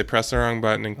times they pressed the wrong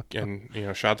button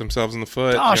and shot themselves in the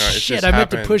foot. Oh shit! I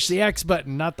meant to push the X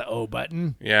button, not the O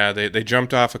button. Yeah, they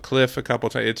jumped off a cliff a couple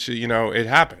times. It's it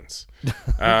happens. It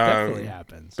definitely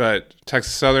happens. But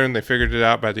Texas Southern, they figured it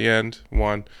out by the end.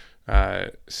 Won.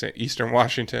 Eastern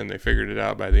Washington, they figured it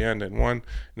out by the end and won.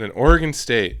 And then Oregon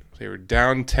State, they were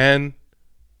down 10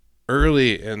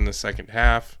 early in the second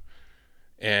half,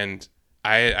 and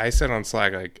I said on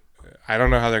Slack, like, I don't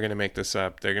know how they're going to make this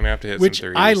up. They're going to have to hit some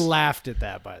threes. I laughed at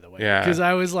that, by the way. Yeah. Because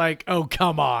I was like, oh,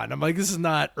 come on. I'm like, this is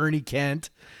not Ernie Kent.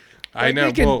 Like, I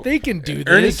know. They can do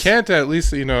this. Ernie Kent, at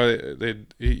least,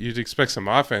 you'd expect some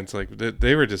offense. Like,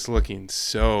 they were just looking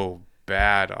so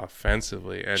bad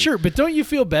offensively. And sure, but don't you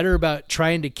feel better about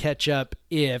trying to catch up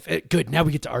good, now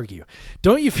we get to argue.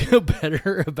 Don't you feel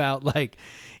better about, like,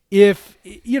 if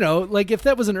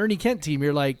that was an Ernie Kent team,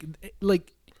 you're like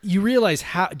you realize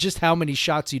how many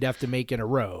shots you'd have to make in a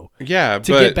row to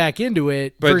get back into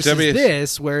it versus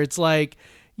this, where it's like,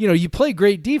 you play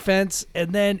great defense,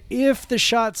 and then if the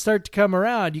shots start to come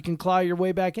around, you can claw your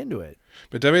way back into it.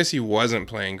 But WSU wasn't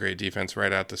playing great defense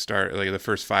right at the start, like the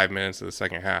first 5 minutes of the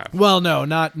second half. Well, no,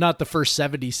 not the first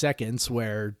 70 seconds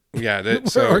where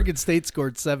Oregon State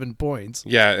scored 7 points.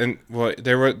 Yeah, and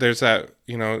there's that,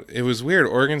 it was weird.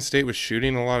 Oregon State was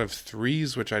shooting a lot of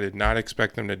threes, which I did not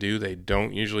expect them to do. They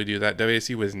don't usually do that.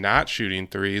 WSU was not shooting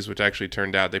threes, which actually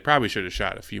turned out they probably should have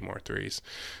shot a few more threes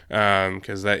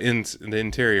because the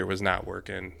interior was not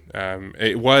working.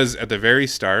 It was at the very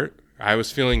start. I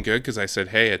was feeling good because I said,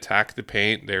 hey, attack the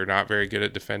paint. They're not very good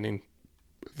at defending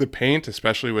the paint,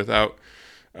 especially without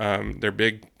their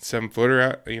big 7-footer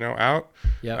out.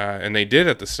 Yep. And they did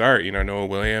at the start. Noah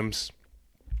Williams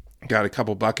got a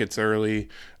couple buckets early.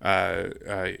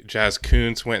 Jazz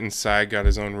Kuntz went inside, got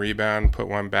his own rebound, put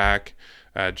one back.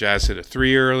 Jazz hit a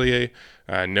 3 early.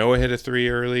 Noah hit a 3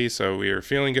 early. So we were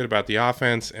feeling good about the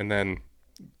offense. And then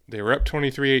they were up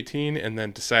 23-18 and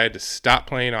then decided to stop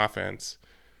playing offense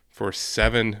for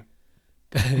 7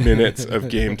 minutes of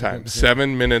game time.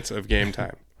 7 minutes of game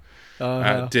time.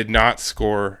 Did not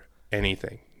score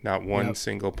anything, not one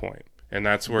single point. And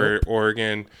that's where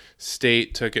Oregon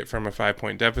State took it from a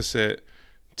 5-point deficit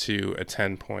to a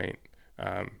 10-point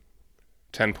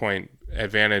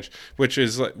advantage, which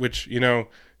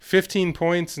 15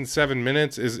 points in 7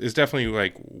 minutes is definitely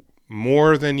like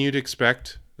more than you'd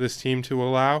expect this team to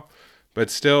allow, but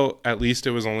still, at least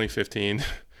it was only 15.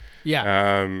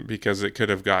 Yeah. Because it could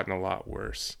have gotten a lot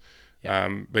worse. Yeah.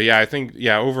 But yeah, I think,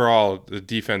 overall the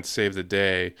defense saved the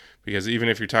day because even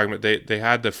if you're talking about they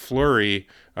had the flurry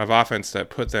of offense that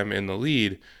put them in the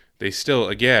lead, they still,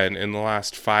 again, in the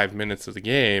last 5 minutes of the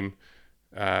game,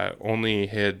 only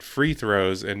hit free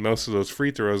throws, and most of those free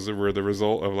throws were the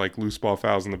result of like loose ball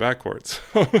fouls in the backcourt.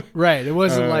 Right. It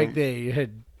wasn't like they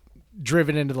had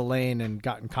driven into the lane and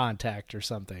gotten contact or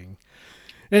something.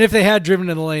 And if they had driven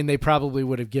in the lane, they probably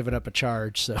would have given up a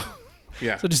charge. So,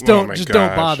 yeah. So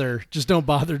don't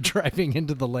bother driving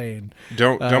into the lane.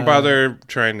 Don't bother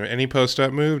trying any post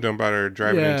up move. Don't bother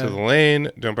driving into the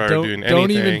lane. Don't bother doing anything.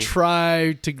 Don't even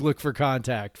try to look for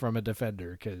contact from a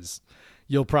defender because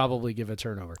you'll probably give a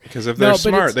turnover. Because if they're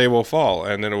smart, they will fall,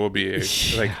 and then it will be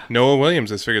like Noah Williams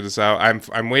has figured this out.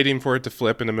 I'm waiting for it to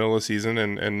flip in the middle of the season,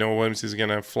 and Noah Williams is going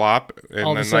to flop,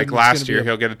 and then like last year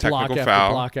he'll get a technical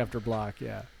foul. Block after block,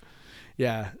 yeah.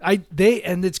 Yeah,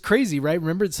 and it's crazy, right?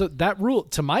 Remember, so that rule,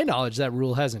 to my knowledge, that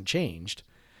rule hasn't changed,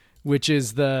 which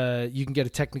is you can get a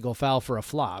technical foul for a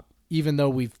flop, even though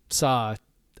we've saw,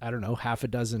 I don't know, half a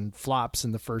dozen flops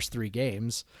in the first 3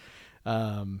 games.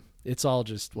 It's all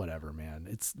just whatever, man.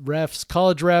 It's refs,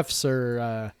 college refs,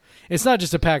 or it's not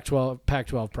just a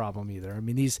Pac-12 problem either. I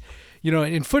mean, these,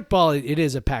 in football, it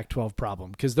is a Pac-12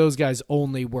 problem because those guys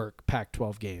only work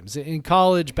Pac-12 games. In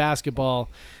college basketball,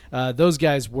 those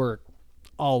guys work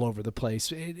all over the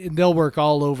place. They'll work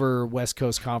all over West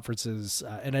Coast conferences,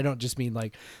 and I don't just mean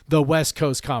like the West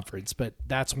Coast Conference, but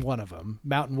that's one of them.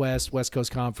 Mountain West, West Coast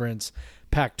Conference,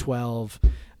 Pac-12,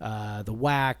 the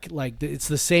WAC. Like it's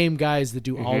the same guys that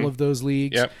do all of those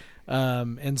leagues. Yep.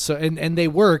 And so and they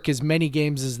work as many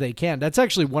games as they can. That's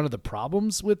actually one of the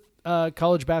problems with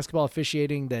college basketball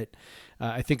officiating that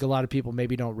I think a lot of people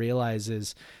maybe don't realize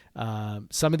is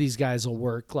some of these guys will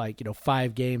work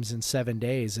 5 games in 7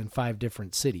 days in 5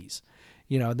 different cities.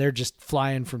 They're just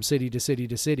flying from city to city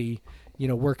to city,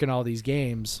 working all these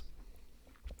games.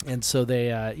 And so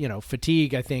they,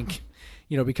 fatigue, I think,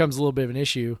 becomes a little bit of an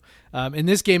issue. In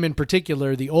this game in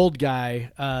particular, the old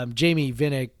guy, Jamie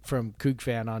Vinnick from Cougs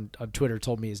fan on Twitter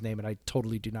told me his name, and I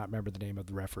totally do not remember the name of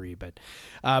the referee, but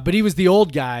he was the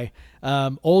old guy.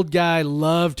 Old guy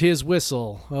loved his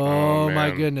whistle. Oh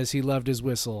my goodness, he loved his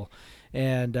whistle.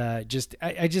 And I just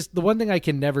the one thing I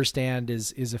can never stand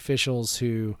is officials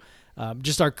who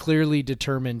just are clearly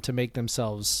determined to make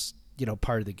themselves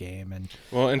part of the game.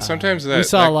 And sometimes we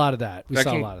saw a lot of that.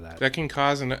 That can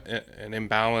cause an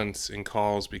imbalance in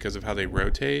calls because of how they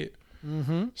rotate.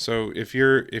 Mm-hmm. So if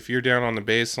you're down on the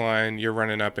baseline, you're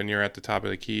running up and you're at the top of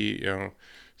the key,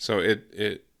 so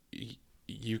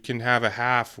you can have a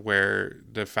half where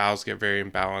the fouls get very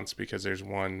imbalanced because there's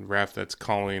one ref that's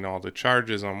calling all the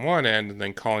charges on one end and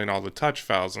then calling all the touch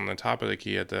fouls on the top of the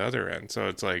key at the other end. So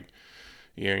it's like,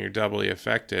 you're doubly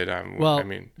affected.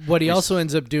 What he also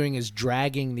ends up doing is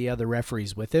dragging the other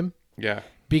referees with him. Yeah.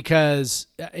 Because,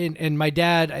 and my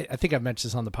dad, I think I've mentioned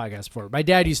this on the podcast before. My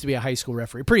dad used to be a high school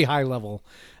referee, pretty high level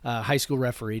high school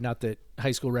referee. Not that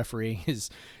high school refereeing is,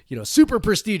 super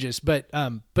prestigious, but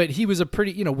he was a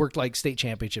pretty, worked like state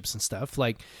championships and stuff.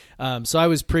 So I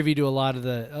was privy to a lot of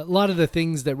the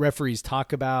things that referees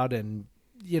talk about and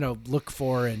look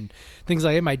for and things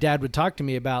like that. My dad would talk to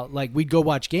me about, we'd go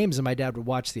watch games and my dad would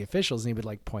watch the officials and he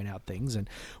would point out things. And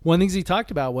one of the things he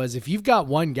talked about was if you've got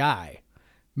one guy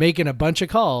making a bunch of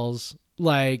calls,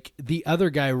 the other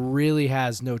guy really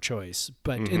has no choice.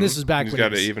 But and this was back He's when got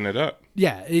to even it up.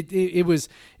 Yeah,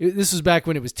 this was back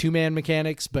when it was 2-man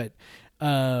mechanics, but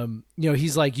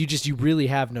he's like, you really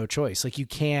have no choice. You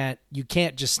can't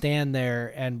just stand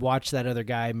there and watch that other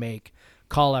guy make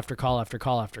call after call after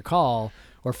call after call,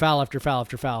 or foul after foul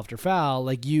after foul after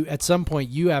foul. You at some point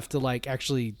you have to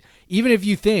actually, even if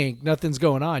you think nothing's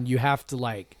going on, you have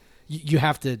to you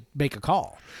have to make a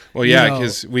call. Well, yeah,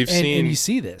 because we've seen, and you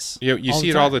see this. You see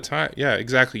it all the time. Yeah,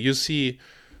 exactly. You see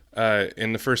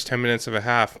in the first 10 minutes of a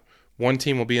half, one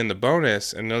team will be in the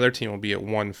bonus and another team will be at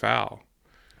one foul.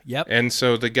 Yep. And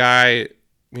so the guy,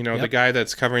 the guy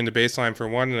that's covering the baseline for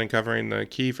one and then covering the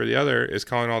key for the other is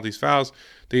calling all these fouls.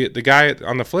 The guy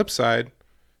on the flip side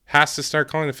has to start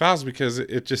calling the fouls because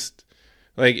it just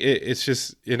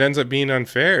it ends up being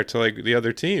unfair to the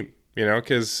other team,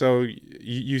 because so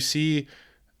you see,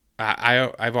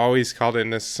 I've always called it,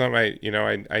 and this is something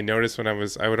I noticed when I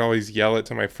would always yell it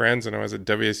to my friends when I was at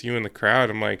WSU in the crowd.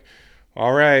 I'm like,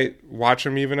 all right, watch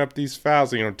them even up these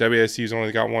fouls. WSU's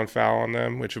only got one foul on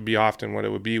them, which would be often what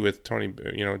it would be with Tony,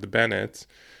 the Bennett's.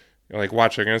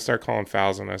 Watch, they're going to start calling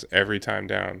fouls on us every time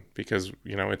down because,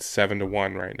 it's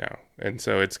 7-1 right now. And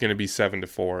so it's going to be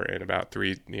 7-4 in about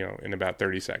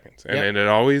 30 seconds. And it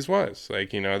always was.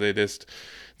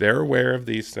 They're aware of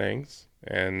these things.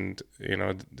 And,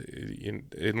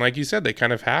 and like you said, they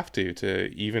kind of have to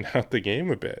even out the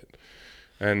game a bit.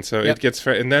 And so it gets,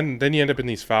 and then you end up in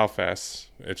these foul fests,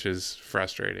 which is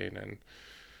frustrating.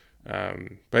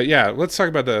 And, but yeah, let's talk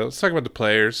about the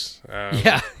players.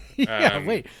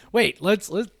 Wait.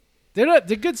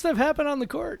 Did good stuff happen on the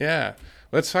court? Yeah.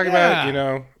 Let's talk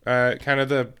about, kind of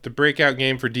the breakout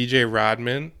game for DJ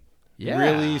Rodman. Yeah.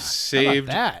 Really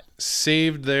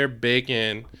saved their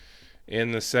bacon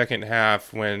in the second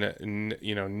half when,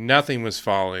 nothing was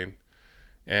falling.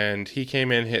 And he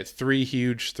came in, hit 3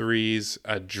 huge threes,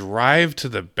 a drive to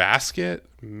the basket.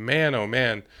 Man, oh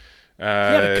man. He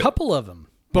had a couple of them.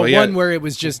 But one where it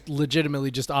was just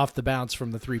legitimately just off the bounce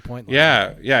from the 3-point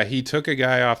line. Yeah. He took a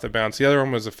guy off the bounce. The other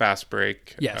one was a fast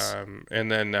break. Yes.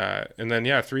 And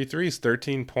then 3 threes,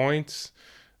 13 points.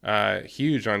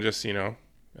 Huge on just,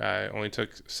 only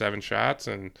took 7 shots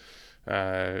and,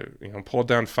 pulled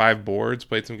down 5 boards,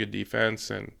 played some good defense,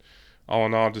 and all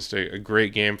in all, just a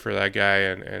great game for that guy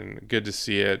and good to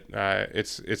see it.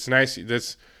 It's nice.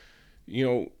 This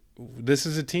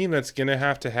is a team that's going to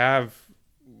have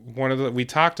we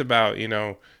talked about,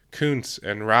 Kuntz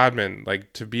and Rodman,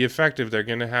 to be effective, they're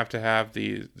going to have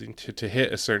to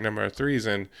hit a certain number of threes.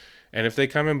 And if they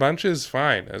come in bunches,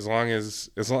 fine. As long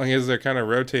as they're kind of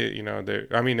rotate,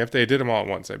 if they did them all at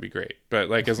once, that'd be great.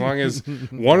 But as long as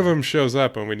one of them shows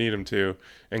up when we need him to,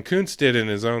 and Kuntz did in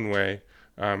his own way,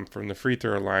 from the free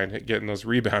throw line, getting those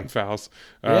rebound fouls.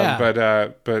 But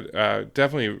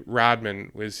definitely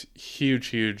Rodman was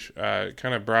huge,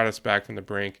 kind of brought us back from the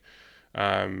brink.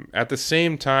 At the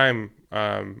same time,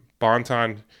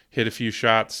 Bonton hit a few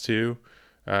shots too.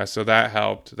 So that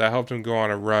helped. That helped him go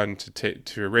on a run to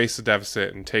erase the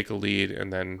deficit and take a lead,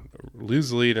 and then lose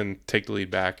the lead and take the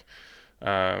lead back.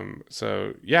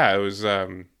 So yeah, it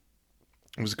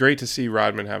was great to see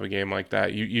Rodman have a game like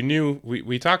that. You knew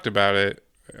we talked about it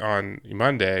on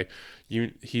Monday.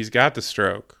 He's got the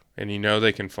stroke, and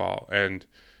they can fall. And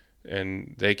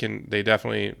they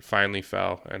definitely finally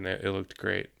fell, and it looked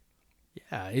great.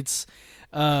 Yeah, it's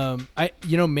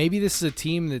maybe this is a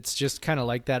team that's just kind of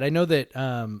like that. I know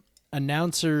that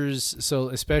announcers, so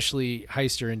especially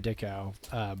Heister and Dickow,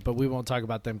 but we won't talk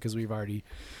about them because we've already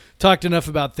talked enough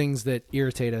about things that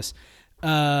irritate us.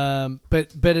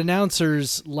 But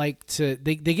announcers like to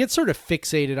they get sort of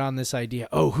fixated on this idea.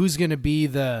 Oh, who's gonna be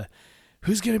the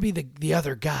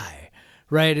other guy?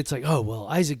 Right? It's like, oh, well,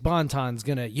 Isaac Bonton's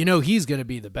going to, he's going to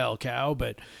be the bell cow,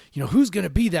 but, who's going to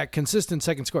be that consistent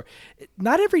second scorer?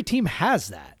 Not every team has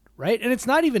that, right? And it's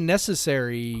not even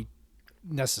necessarily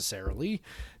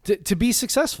to be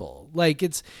successful. Like,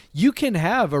 you can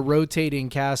have a rotating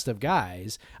cast of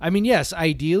guys. I mean, yes,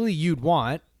 ideally you'd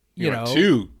want,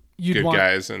 two good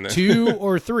guys in there. 2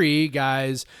 or 3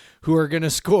 guys who are going to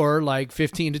score like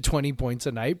 15 to 20 points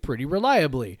a night pretty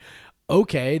reliably.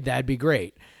 Okay, that'd be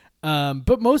great.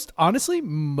 But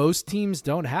most teams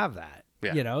don't have that,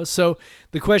 So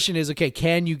the question is, okay,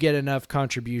 can you get enough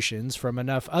contributions from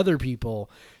enough other people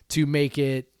to make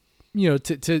it,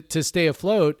 to stay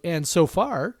afloat? And so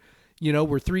far,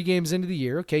 we're 3 games into the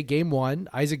year. Okay. Game 1,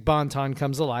 Isaac Bonton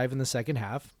comes alive in the second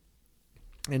half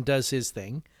and does his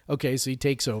thing. Okay. So he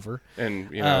takes over, and,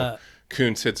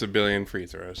 Kuntz hits a billion free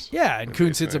throws. Yeah. And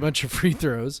Kuntz hits a bunch of free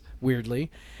throws, weirdly.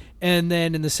 And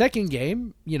then in the second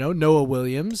game, Noah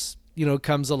Williams,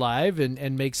 comes alive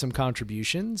and makes some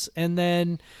contributions. And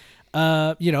then,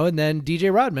 and then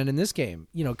DJ Rodman in this game,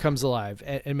 comes alive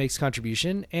and makes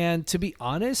contribution. And to be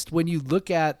honest, when you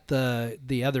look at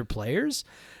the other players,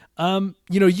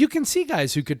 you can see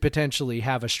guys who could potentially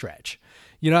have a stretch.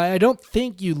 I don't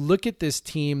think you look at this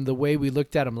team the way we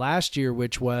looked at them last year,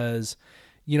 which was,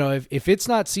 if it's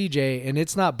not CJ and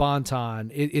it's not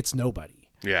Bonton, it's nobody.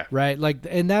 Yeah. Right. Like,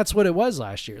 and that's what it was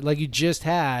last year. Like, you just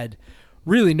had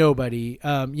really nobody.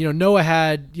 Noah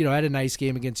had a nice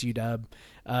game against UW,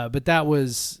 but that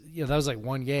was like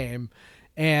one game,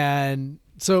 and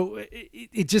so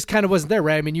it just kind of wasn't there,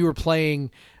 right? I mean, you were playing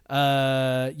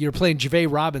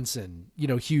JaVale Robinson,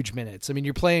 huge minutes. I mean,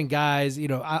 you're playing guys,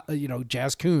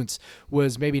 Jazz Kuntz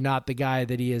was maybe not the guy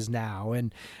that he is now,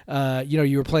 and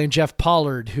you were playing Jeff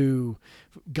Pollard, who,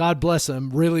 God bless him,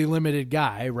 really limited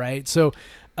guy, right? So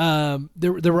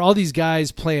there were all these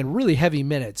guys playing really heavy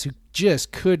minutes who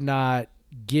just could not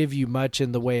give you much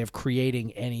in the way of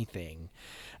creating anything.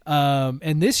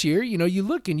 And this year, you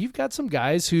look and you've got some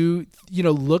guys who,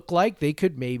 look like they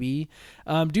could maybe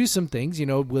do some things,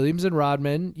 Williams and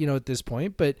Rodman, at this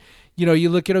point. But, you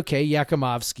look at,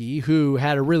 Yakimovsky, who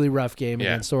had a really rough game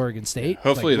against Oregon State.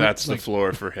 Hopefully that's the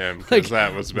floor for him, because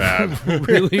that was bad.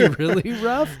 Really, really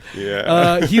rough.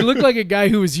 Yeah. He looked like a guy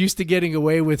who was used to getting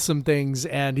away with some things,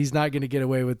 and he's not going to get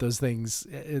away with those things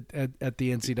at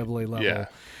the NCAA level. Yeah.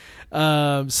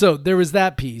 So there was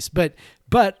that piece, but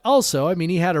also, I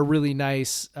mean, he had a really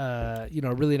nice,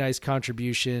 really nice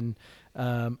contribution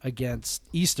against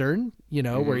Eastern,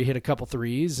 where he hit a couple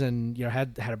threes and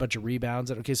had a bunch of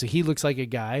rebounds. Okay, so he looks like a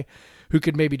guy who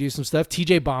could maybe do some stuff.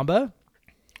 TJ Bamba,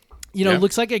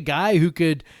 looks like a guy who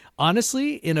could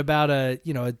honestly, in about a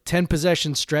 10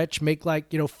 possession stretch, make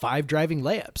like 5 driving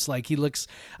layups. Like, he looks,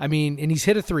 I mean, and he's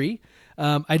hit a 3.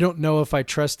 I don't know if I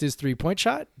trust his 3-point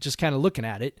shot, just kind of looking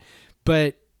at it,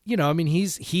 but I mean,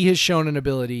 he has shown an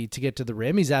ability to get to the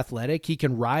rim. He's athletic. He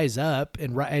can rise up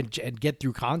and get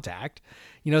through contact.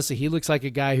 So he looks like a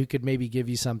guy who could maybe give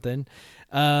you something.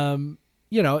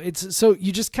 It's so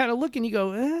you just kind of look and you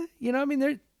go, I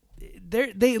mean, they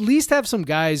at least have some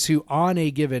guys who on a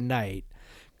given night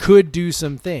could do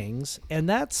some things, and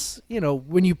that's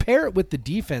when you pair it with the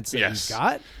defense that he's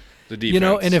got. The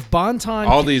defense. And if Bonton,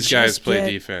 all these guys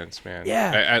play defense, man.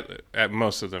 Yeah. At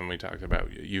most of them we talked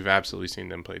about, you've absolutely seen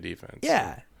them play defense.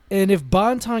 Yeah. And if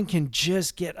Bonton can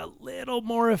just get a little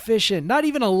more efficient, not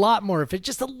even a lot more efficient,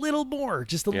 just a little more,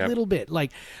 just a little bit.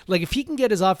 Like if he can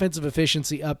get his offensive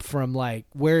efficiency up from like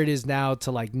where it is now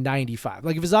to like 95.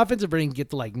 Like if his offensive rating can get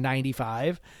to like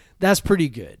 95, that's pretty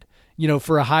good.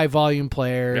 For a high volume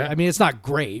player. Yeah. I mean, it's not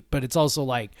great, but it's also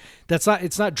like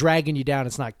it's not dragging you down,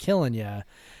 it's not killing you.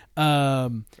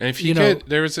 And if he could,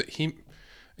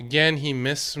 he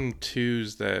missed some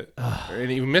 2s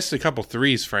and he missed a couple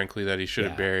 3s, frankly, that he should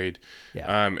have buried.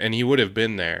 Yeah. And he would have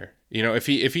been there. If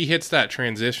he hits that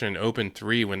transition open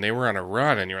 3 when they were on a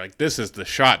run, and you're like, this is the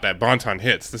shot that Bonton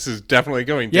hits. This is definitely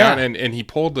going down, and he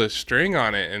pulled the string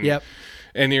on it, and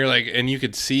and you're like, and you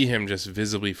could see him just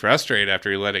visibly frustrated after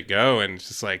he let it go, and it's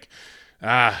just like,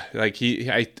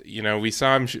 we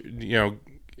saw him,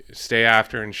 stay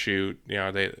after and shoot.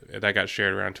 That got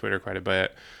shared around Twitter quite a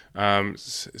bit. So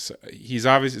it's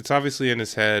obviously in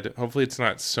his head. Hopefully it's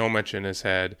not so much in his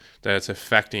head that it's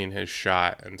affecting his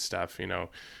shot and stuff,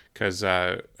 because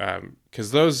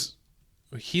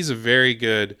he's a very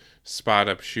good spot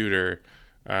up shooter.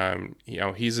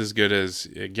 He's as good as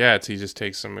it gets. He just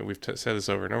takes some, we've said this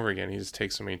over and over again. He just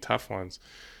takes so many tough ones.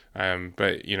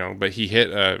 But he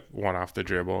hit a one off the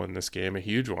dribble in this game, a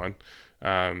huge one.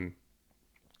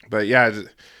 But yeah,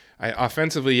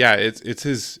 offensively, yeah, it's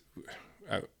his,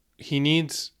 he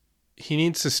needs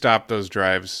to stop those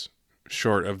drives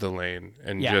short of the lane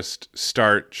and just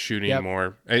start shooting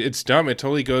more. It's dumb. It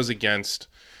totally goes against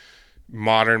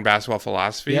modern basketball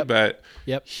philosophy, but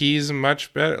he's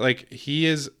much better. Like, he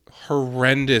is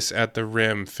horrendous at the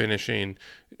rim finishing.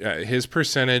 His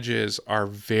percentages are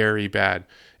very bad,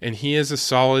 and he is a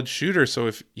solid shooter. So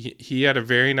if he had a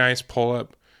very nice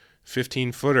pull-up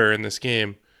 15-footer in this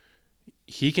game,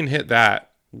 he can hit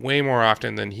that way more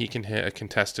often than he can hit a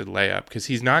contested layup, because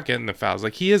he's not getting the fouls.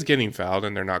 Like, he is getting fouled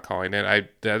and they're not calling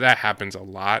it. That happens a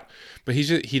lot, but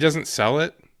he doesn't sell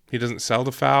it. He doesn't sell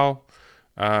the foul.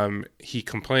 He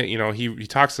he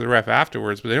talks to the ref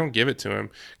afterwards, but they don't give it to him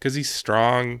because he's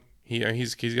strong.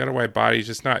 He's got a wide body. He's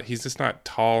just not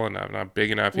tall enough, not big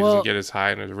enough. He doesn't get as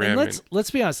high in his rim.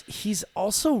 Let's be honest. He's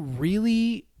also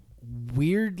really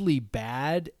weirdly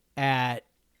bad at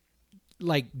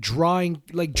drawing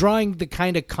the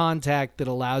kind of contact that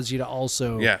allows you to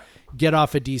also get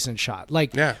off a decent shot.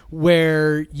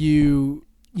 Where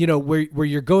where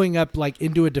you're going up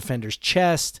into a defender's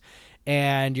chest,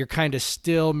 and you're kind of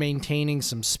still maintaining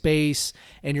some space,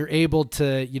 and you're able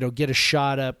to, get a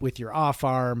shot up with your off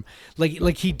arm.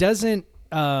 He doesn't,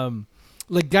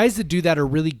 guys that do that are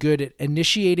really good at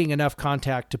initiating enough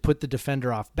contact to put the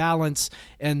defender off balance,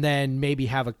 and then maybe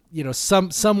have a,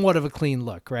 somewhat of a clean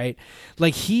look, right?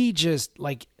 He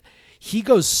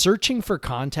goes searching for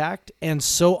contact and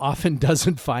so often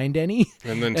doesn't find any.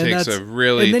 And then takes a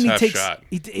really tough shot.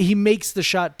 He makes the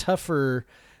shot tougher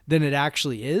than it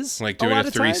actually is. Like doing a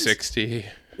 360.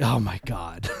 Oh my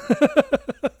God.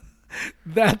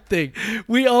 That thing.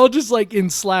 We all just in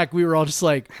Slack, we were all just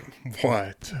like,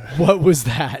 what was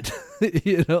that?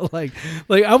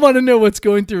 I want to know what's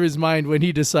going through his mind when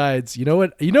he decides, you know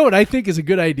what I think is a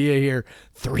good idea here?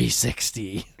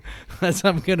 360. That's how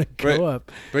I'm going to go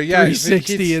up. But yeah,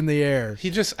 360 in the air.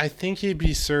 I think he'd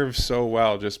be served so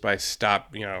well just by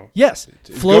Yes.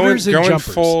 Floaters and jumpers. Going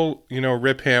full,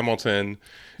 Rip Hamilton.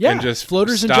 Yeah, and just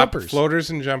floaters and jumpers. Floaters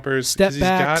and jumpers. Step He's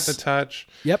backs. got the touch.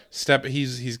 Yep.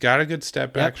 He's got a good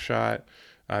step back shot.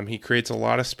 He creates a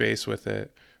lot of space with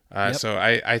it. So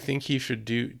I think he should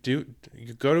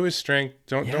go to his strength.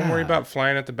 Don't worry about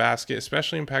flying at the basket,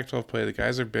 especially in Pac-12 play. The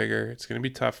guys are bigger. It's going to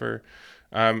be tougher.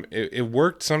 It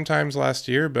worked sometimes last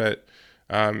year, but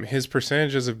his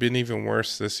percentages have been even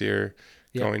worse this year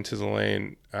going to the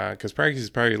lane, because he's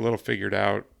probably a little figured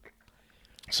out.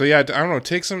 So yeah, I don't know.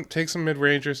 Take some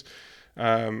mid-rangers.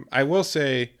 I will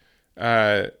say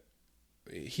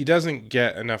he doesn't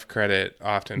get enough credit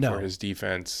often for his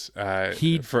defense.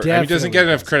 He doesn't get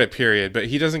enough credit, period. But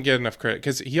he doesn't get enough credit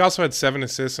because he also had 7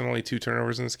 assists and only 2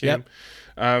 turnovers in this game.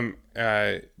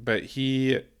 But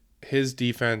his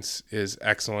defense is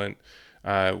excellent.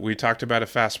 We talked about a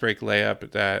fast break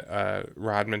layup that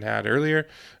Rodman had earlier.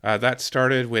 That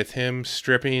started with him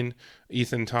stripping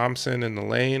Ethan Thompson in the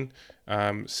lane,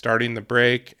 starting the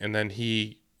break, and then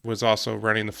he was also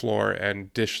running the floor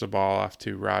and dished the ball off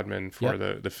to Rodman for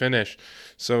the finish.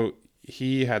 So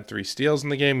he had 3 steals in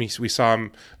the game. We saw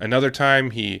him another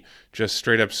time. He just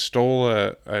straight up stole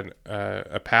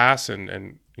a pass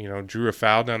and drew a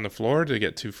foul down the floor to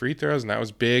get 2 free throws, and that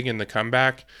was big in the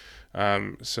comeback.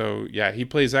 So yeah, he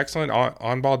plays excellent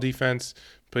on ball defense,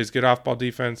 plays good off ball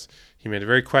defense. He made a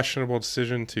very questionable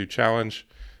decision to challenge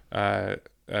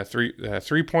a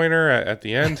three-pointer at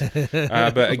the end.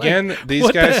 But again, these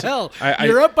what guys, the hell?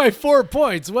 You're up by 4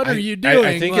 points. What are you doing?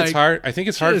 I think it's hard. I think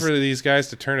it's hard for these guys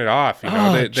to turn it off.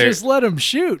 Just let them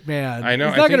shoot, man. I know.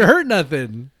 It's not going to hurt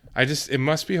nothing. It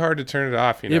must be hard to turn it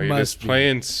off. You're just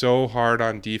playing so hard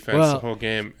on defense the whole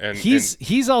game. And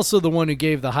he's also the one who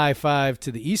gave the high five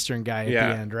to the Eastern guy at the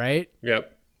end, right?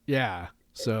 Yep. Yeah.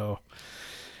 So.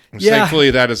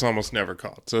 Thankfully, that is almost never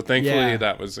called. So thankfully,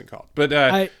 that wasn't called. But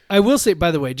I will say,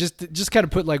 by the way, just kind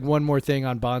of put one more thing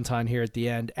on Bonton here at the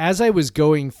end. As I was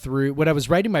going through, when I was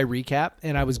writing my recap,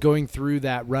 and I was going through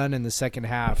that run in the second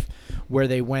half, where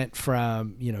they went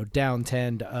from down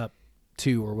 10 to up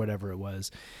 2 or whatever it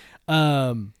was,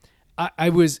 I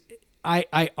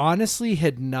honestly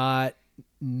had not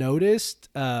noticed,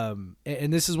 and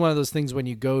this is one of those things when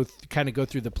you go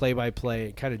through the play-by-play,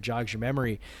 it kind of jogs your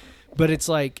memory. But it's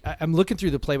like I'm looking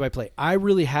through the play-by-play. I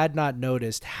really had not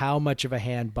noticed how much of a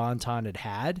hand Bonton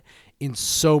had in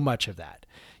so much of that.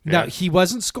 Yeah. Now, he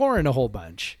wasn't scoring a whole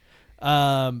bunch,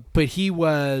 but he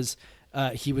was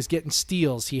getting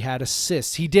steals. He had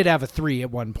assists. He did have a 3 at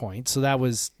one point. So that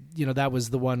was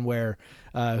the one where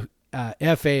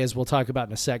FA, as we'll talk about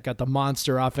in a sec, got the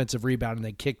monster offensive rebound and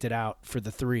they kicked it out for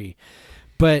the 3.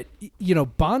 But,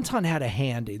 Bonton had a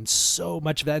hand in so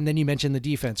much of that. And then you mentioned the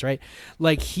defense, right?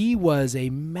 Like, he was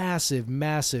a massive,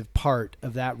 massive part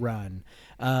of that run.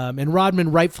 And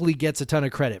Rodman rightfully gets a ton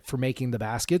of credit for making the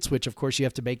baskets, which, of course, you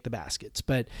have to make the baskets.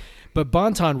 But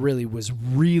Bonton really was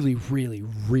really, really,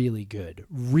 really good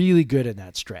in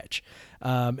that stretch.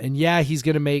 And, yeah, he's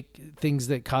going to make things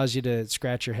that cause you to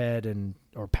scratch your head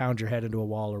or pound your head into a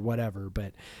wall or whatever.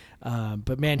 But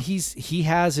man, he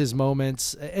has his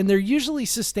moments, and they're usually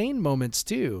sustained moments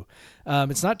too.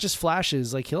 It's not just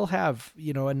flashes. Like, he'll have,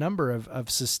 a number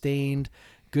of sustained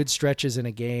good stretches in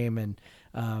a game.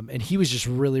 And he was just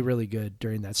really, really good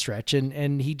during that stretch.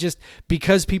 And he just,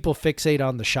 because people fixate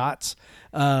on the shots,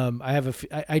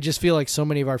 I just feel like so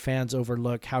many of our fans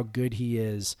overlook how good he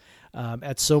is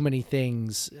at so many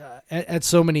things, at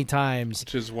so many times.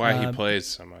 Which is why he plays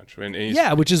so much.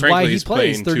 Which is why he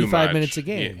plays 35 minutes a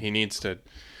game. He needs to,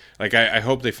 I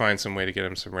hope they find some way to get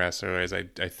him some rest. Otherwise, I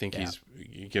think he's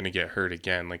going to get hurt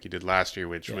again like he did last year,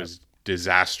 which was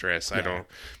disastrous. Yeah.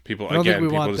 People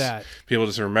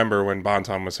just remember when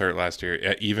Bonton was hurt last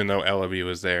year, even though Ellaby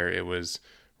was there, it was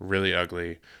really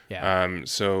ugly. Yeah.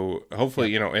 So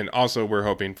hopefully, and also we're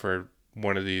hoping for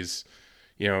one of these,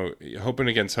 hoping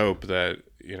against hope that,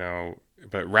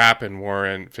 but Rapp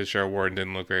and Fitzgerald Warren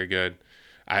didn't look very good.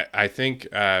 I think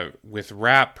with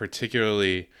Rapp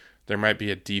particularly, there might be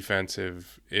a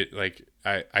defensive,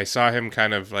 I saw him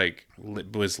kind of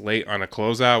was late on a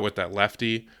closeout with that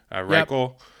lefty,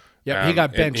 Reichel. Yep, he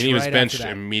got benched. And he was right benched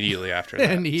after immediately after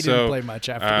that. And he didn't play much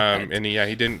after that. And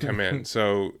he didn't come in.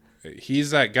 So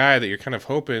he's that guy that you're kind of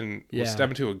hoping will step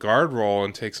into a guard role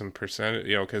and take some percentage,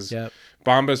 because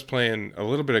Bamba's playing a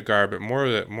little bit of guard, but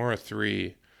more a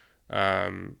 3.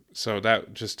 So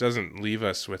that just doesn't leave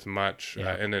us with much.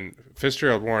 And then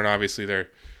Fitzgerald Warren, obviously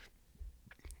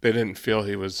they didn't feel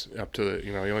he was up to the,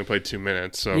 he only played 2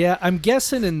 minutes. So yeah, I'm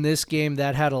guessing in this game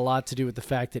that had a lot to do with the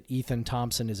fact that Ethan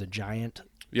Thompson is a giant.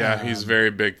 Yeah, he's a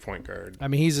very big point guard. I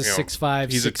mean, he's a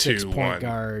 6'5", he's a 6'6" point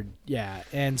guard. Yeah,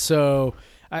 and so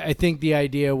I think the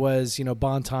idea was,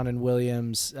 Bonton and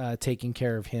Williams taking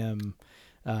care of him.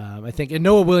 I think, and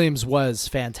Noah Williams was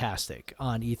fantastic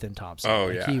on Ethan Thompson. Oh,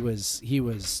 yeah. He was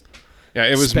Yeah,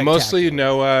 it was mostly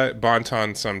Noah,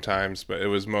 Bonton sometimes, but it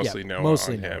was mostly Noah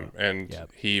on him. And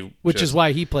which is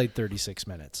why he played 36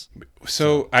 minutes.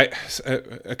 So kind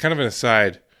of an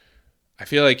aside, I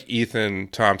feel like Ethan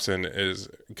Thompson is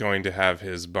going to have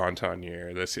his Bonton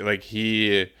year this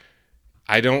year.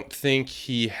 I don't think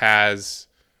he has,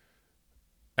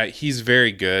 he's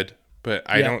very good, but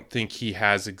I don't think he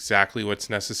has exactly what's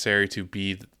necessary to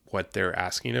be what they're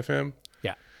asking of him.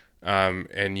 And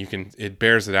it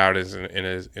bears it out in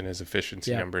his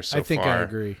efficiency numbers so far. I think I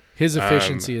agree. His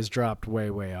efficiency has dropped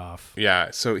way, way off. Yeah.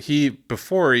 So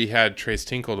before he had Trace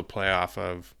Tinkle to play off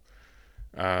of,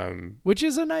 which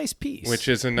is a nice piece. Which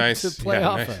is a nice to play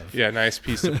off of. Yeah, nice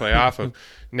piece to play off of.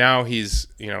 Now he's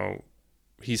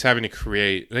having to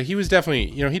create. He was definitely,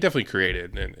 he definitely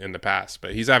created in the past,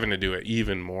 but he's having to do it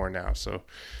even more now. So,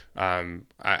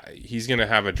 he's going to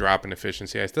have a drop in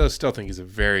efficiency. I still think he's a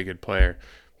very good player.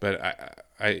 But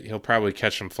he'll probably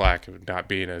catch some flack of not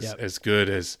being as good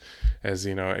as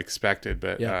expected.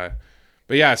 But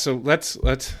yeah, so let's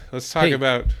talk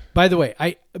about. By the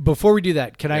way, before we do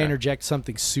that, can I interject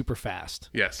something super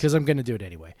fast? Yes, because I'm going to do it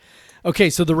anyway.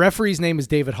 Okay, so the referee's name is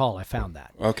David Hall. I found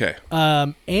that. Okay.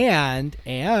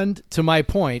 And to my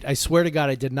point, I swear to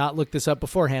God, I did not look this up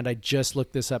beforehand. I just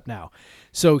looked this up now.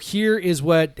 So here is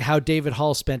how David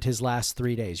Hall spent his last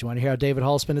 3 days. You want to hear how David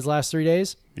Hall spent his last 3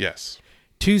 days? Yes.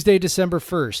 Tuesday, December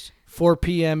 1st, 4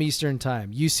 p.m. Eastern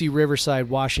Time, UC Riverside,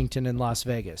 Washington, and Las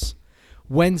Vegas.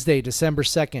 Wednesday, December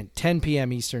 2nd, 10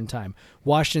 p.m. Eastern Time,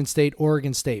 Washington State,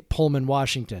 Oregon State, Pullman,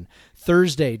 Washington.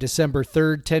 Thursday, December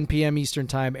 3rd, 10 p.m. Eastern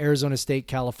Time, Arizona State,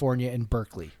 California, and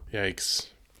Berkeley. Yikes.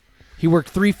 He worked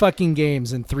 3 fucking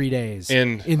games in 3 days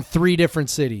in 3 different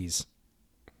cities.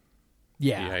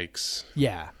 Yeah. Yikes.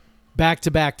 Yeah. Back to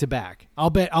back to back.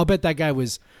 I'll bet that guy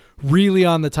was really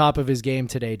on the top of his game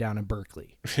today down in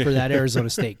Berkeley for that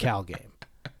Arizona State Cal game.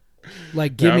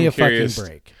 Like, give me a fucking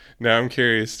break. Now I'm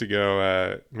curious to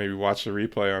go maybe watch the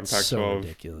replay on Pac-12 So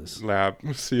ridiculous. Lab,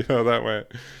 see how that went.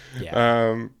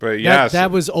 Yeah. But yeah,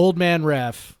 that was old man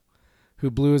ref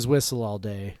who blew his whistle all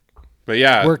day. But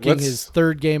yeah, working his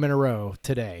third game in a row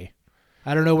today.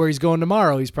 I don't know where he's going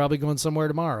tomorrow. He's probably going somewhere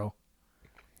tomorrow.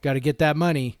 Got to get that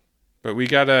money. But we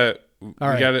gotta. All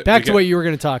right, back to what you were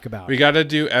going to talk about. We gotta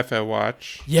do FA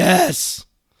Watch. Yes.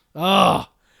 Oh,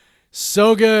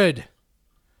 so good.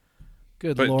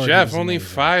 Good but Lord. Jeff, only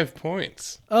 5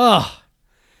 points. Oh,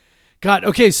 God.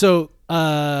 Okay, so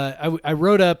I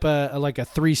wrote up like a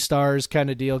 3 stars kind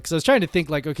of deal because I was trying to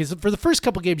think like, okay, so for the first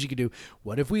couple games you could do,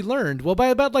 what have we learned? Well, by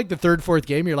about like the third, fourth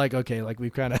game, you're like, okay, like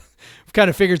we've kind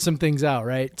of figured some things out,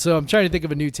 right? So I'm trying to think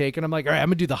of a new take, and I'm like, all right, I'm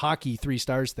gonna do the hockey 3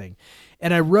 stars thing,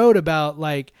 and I wrote about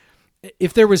like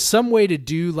if there was some way to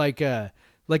do like a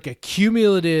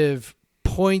cumulative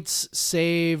points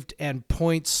saved and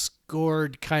points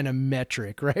scored kind of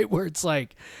metric, right? Where it's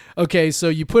like, okay, so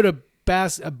you put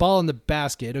a ball in the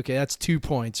basket. Okay, that's 2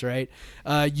 points, right?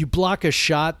 You block a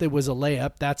shot that was a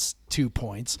layup. That's 2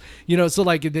 points. So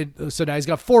like, so now he's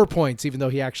got 4 points, even though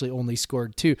he actually only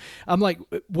scored 2. I'm like,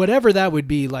 whatever that would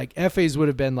be, like FAs would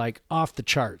have been like off the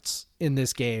charts in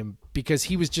this game because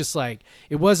he was just like,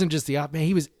 it wasn't just the man.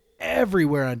 He was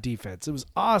everywhere on defense. It was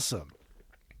awesome.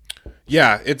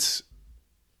 Yeah, it's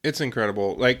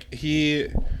incredible. Like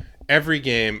every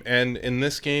game, and in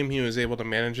this game, he was able to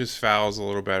manage his fouls a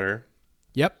little better.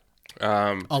 Yep.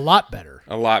 A lot better.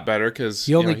 A lot better because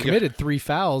he only committed 3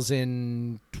 fouls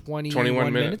in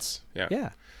 21 minutes.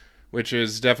 Yeah. Which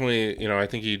is definitely, I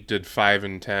think he did 5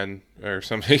 and 10 or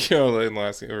something, in the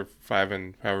last, or 5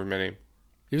 and however many.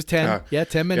 He was 10.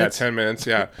 10 minutes. Yeah, 10 minutes.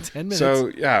 Yeah. 10 minutes.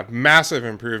 So yeah, massive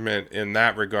improvement in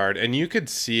that regard, and you could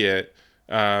see it.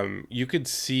 You could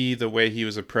see the way he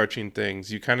was approaching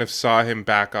things. You kind of saw him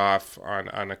back off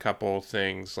on a couple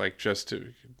things, like just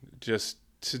to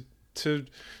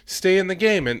stay in the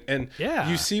game, and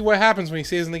you see what happens when he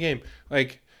stays in the game.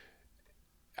 Like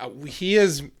he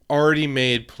has already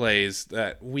made plays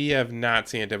that we have not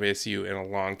seen at WSU in a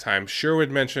long time.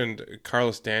 Sherwood mentioned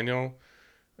Carlos Daniel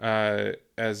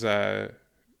as a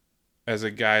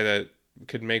guy that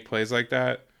could make plays like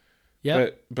that. Yeah,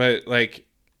 but like.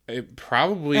 It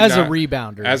probably as not, a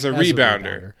rebounder. As a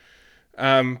rebounder.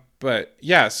 But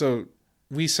yeah, so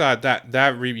we saw that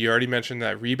you already mentioned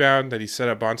that rebound that he set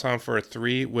up Bonton for a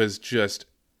 3 was just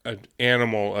an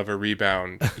animal of a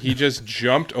rebound. He just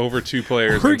jumped over 2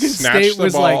 players and snatched the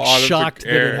ball out of the air. Shocked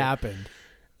that it happened.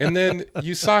 And then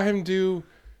you saw him do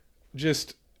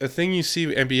just a thing you see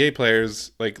NBA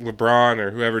players like LeBron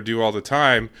or whoever do all the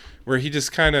time, where he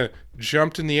just kind of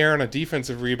jumped in the air on a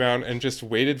defensive rebound and just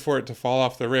waited for it to fall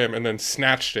off the rim and then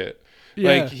snatched it. Yeah.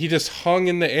 Like he just hung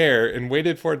in the air and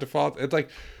waited for it to fall. It's like,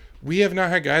 we have not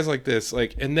had guys like this.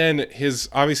 Like, and then his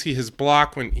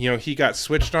block when, he got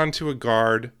switched onto a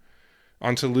guard,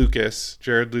 onto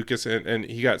Jared Lucas, and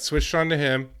he got switched onto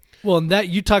him. Well, and that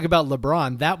you talk about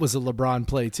LeBron, that was a LeBron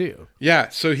play too. Yeah.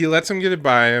 So he lets him get it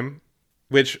by him,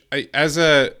 which as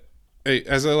a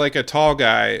tall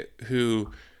guy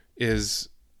who is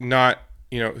not,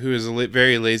 who is a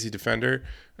very lazy defender.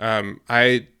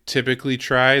 I typically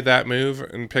try that move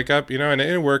and pick up, and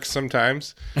it works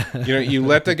sometimes. You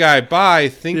let the guy by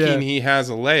thinking he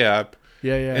has a layup.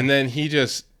 Yeah. And then he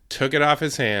just took it off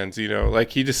his hands,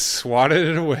 like he just swatted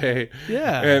it away.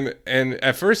 Yeah. And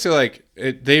at first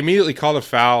they immediately called a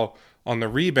foul on the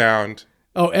rebound.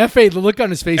 Oh, F.A., the look on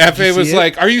his face. F.A. was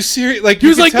like, "Are you serious?" Like he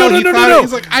was like, "No."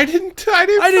 He's like, "I didn't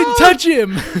touch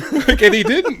him." Like, and he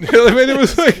didn't. I mean, it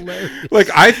was like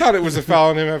I thought it was a foul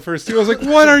on him at first too. I was like,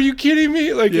 "What? Are you kidding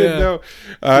me?" Like, no,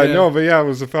 but yeah, it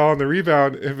was a foul on the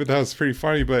rebound. But that was pretty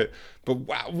funny. But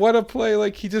wow, what a play!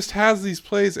 Like he just has these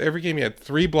plays every game. He had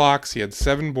 3 blocks. He had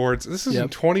 7 boards. This is in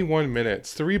 21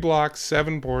 minutes. 3 blocks,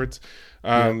 7 boards.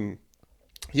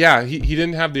 Yeah, he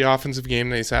didn't have the offensive game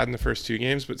that he's had in the first 2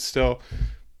 games, but still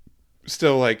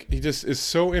like he just is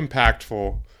so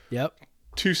impactful. Yep.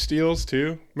 2 steals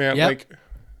too, man. Yep.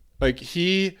 Like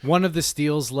he. One of the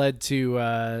steals led to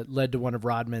one of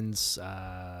Rodman's.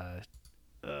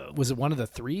 Was it one of the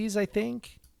 3s? I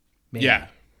think. Maybe. Yeah,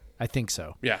 I think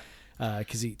so. Yeah.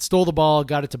 Because he stole the ball,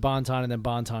 got it to Bonton, and then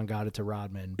Bonton got it to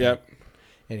Rodman. Yep.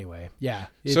 Anyway, yeah,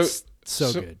 it's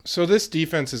so good. So this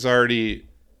defense is already.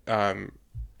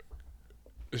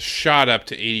 Shot up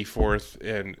to 84th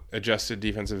in adjusted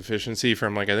defensive efficiency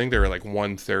from I think they were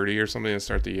 130 or something to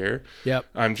start the year. Yep.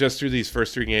 Just through these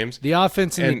first 3 games. The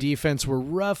offense and the defense were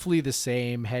roughly the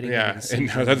same heading into the season. And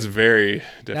now that's very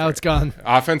different. Now it's gone.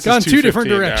 Offense gone is 2 different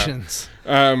directions.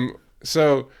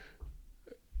 So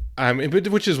But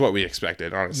which is what we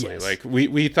expected, honestly. Yes. Like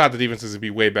we thought the defenses would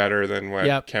be way better than what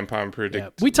Yep. Kempom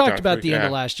predicted. We talked about the end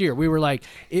of last year. We were like,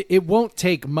 it won't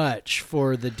take much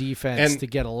for the defense to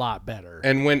get a lot better.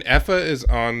 And when Effa is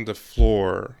on the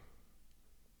floor,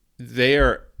 they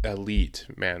are elite,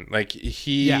 man. Like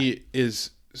he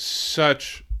is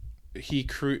such.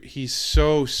 He's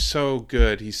so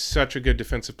good. He's such a good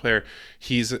defensive player.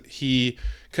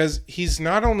 Because he's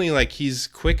not only like he's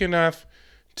quick enough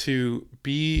to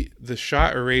be the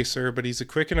shot eraser, but he's a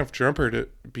quick enough jumper to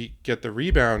get the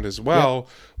rebound as well. Yep.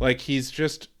 Like he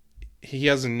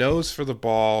has a nose for the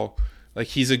ball. Like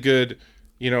he's a good,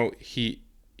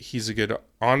 he's a good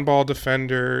on-ball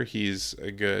defender. He's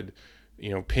a good,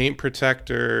 paint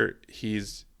protector.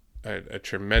 He's a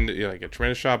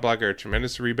tremendous shot blocker, a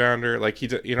tremendous rebounder. Like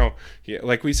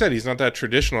like we said, he's not that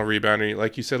traditional rebounder.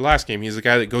 Like you said last game, he's the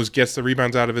guy that gets the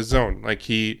rebounds out of his zone. Like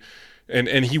he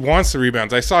wants the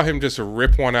rebounds. I saw him just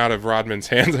rip one out of Rodman's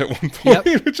hands at one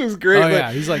point, which was great. Oh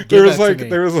yeah, he's like,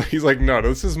 he's like, no,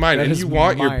 this is mine. And you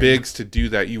want your bigs to do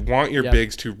that. You want your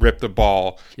bigs to rip the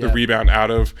ball, the rebound out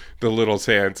of the little's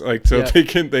hands, like so they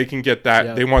can get that.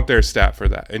 Yep. They want their stat for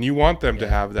that, and you want them to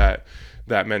have that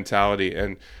mentality.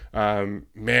 And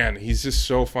man, he's just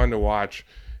so fun to watch.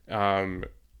 I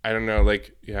don't know,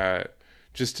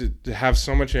 just to have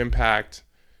so much impact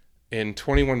in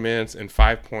 21 minutes and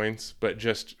 5 points, but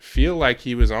just feel like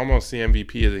he was almost the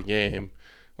MVP of the game.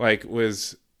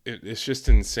 It's just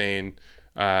insane.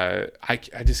 I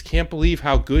just can't believe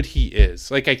how good he is.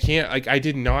 I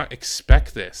did not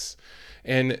expect this.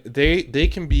 And they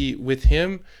can be with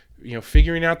him,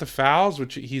 figuring out the fouls,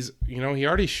 which he's, he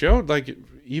already showed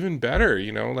even better,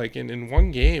 in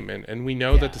one game. And we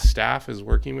know that the staff is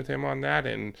working with him on that.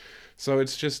 And so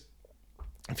it's just,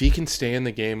 if he can stay in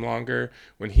the game longer,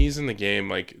 when he's in the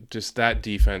game, just that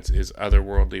defense is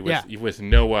otherworldly with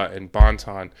Noah and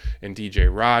Bonton and DJ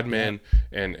Rodman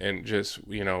and just,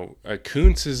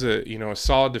 Kuntz is a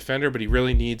solid defender, but he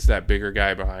really needs that bigger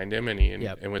guy behind him.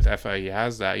 And with FA, he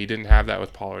has that. He didn't have that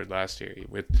with Pollard last year.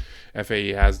 With FA, he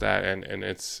has that. And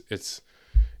it's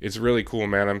really cool,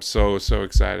 man. I'm so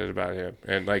excited about him.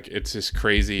 And it's just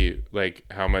crazy,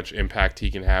 how much impact he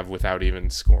can have without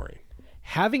even scoring.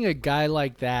 Having a guy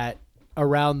like that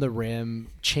around the rim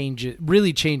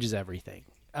really changes everything.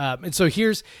 And so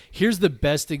here's the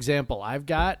best example I've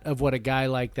got of what a guy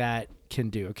like that can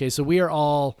do. Okay, so we are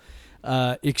all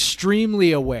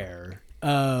extremely aware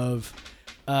of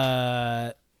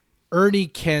Ernie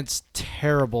Kent's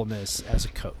terribleness as a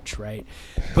coach, right?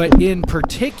 But in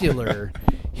particular,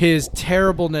 his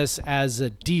terribleness as a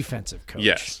defensive coach.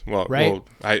 Yes, right? Well,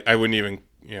 I wouldn't even.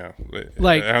 Yeah,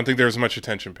 I don't think there was much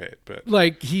attention paid, but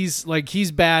he's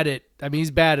bad at.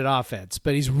 He's bad at offense,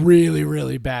 but he's really,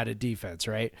 really bad at defense,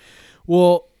 right?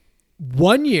 Well,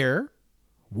 one year,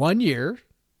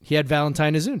 he had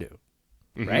Valentine Azundu,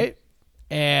 right?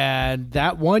 And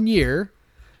that 1 year,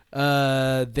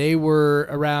 they were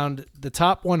around the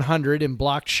top 100 in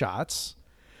blocked shots.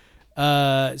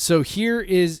 So here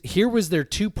was their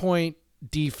 2-point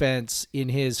defense in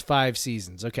his 5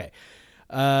 seasons. Okay.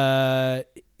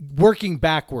 Working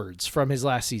backwards from his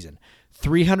last season,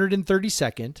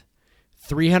 332nd,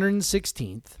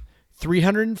 316th,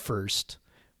 301st,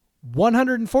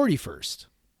 141st,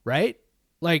 right?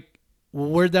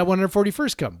 Where'd that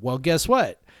 141st come? Well, guess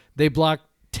what? They blocked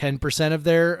 10% of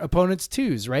their opponent's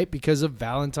twos, right? Because of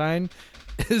Valentine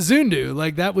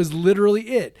Zundu. That was literally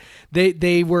it.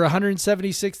 They were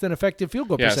 176th in effective field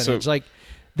goal percentage.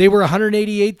 They were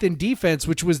 188th in defense,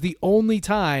 which was the only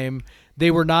time they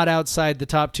were not outside the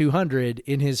top 200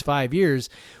 in his 5 years.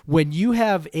 When you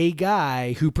have a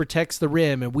guy who protects the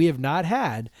rim, and we have not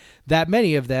had that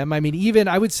many of them. I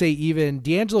would say even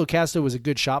D'Angelo Castro was a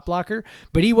good shot blocker,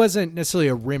 but he wasn't necessarily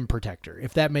a rim protector,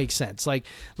 if that makes sense.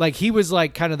 He was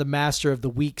kind of the master of the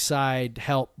weak side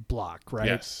help block, right?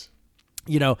 Yes.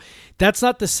 That's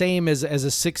not the same as a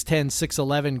 6'10",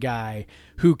 6'11" guy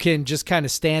who can just kind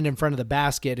of stand in front of the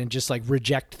basket and just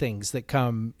reject things that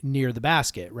come near the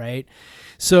basket, right?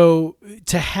 So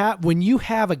when you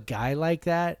have a guy like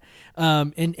that,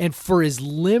 and for as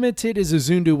limited as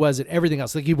Azundu was at everything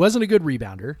else, he wasn't a good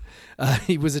rebounder.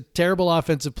 He was a terrible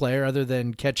offensive player other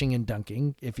than catching and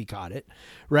dunking if he caught it,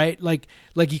 right?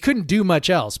 He couldn't do much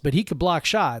else, but he could block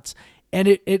shots, and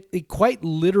it quite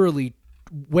literally,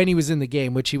 when he was in the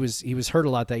game, which he was hurt a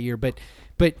lot that year, but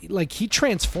he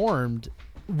transformed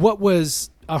what was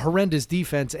a horrendous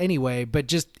defense anyway, but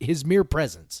just his mere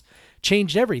presence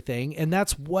changed everything. And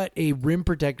that's what a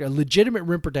legitimate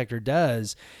rim protector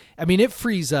does. I mean, it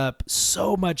frees up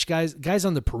so much guys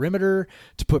on the perimeter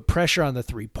to put pressure on the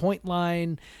 3-point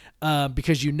line.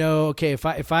 Because okay,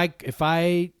 if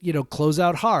I close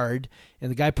out hard and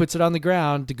the guy puts it on the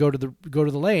ground to go to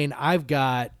the lane, I've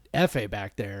got FA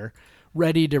back there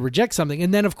ready to reject something.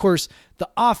 And then of course the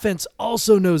offense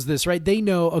also knows this, right? They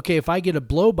know, okay, if I get a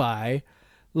blow by,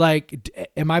 like,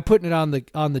 am I putting it on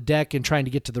the deck and trying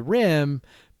to get to the rim?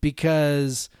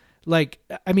 Because, like,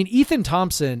 I mean, Ethan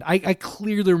Thompson, I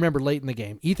clearly remember late in the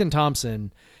game, Ethan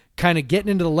Thompson kind of getting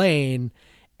into the lane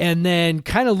and then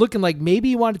kind of looking like maybe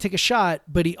he wanted to take a shot,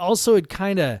 but he also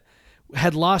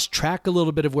had lost track a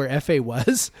little bit of where FA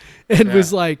was and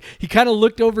was like, he kind of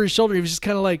looked over his shoulder. He was just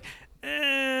kind of like,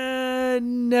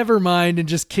 never mind, and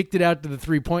just kicked it out to the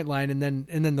 3-point line, and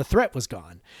then the threat was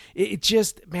gone. It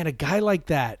just, man, a guy like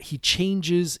that, he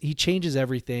changes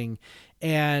everything.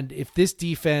 And if this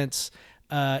defense,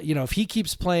 if he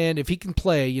keeps playing, if he can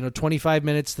play, 25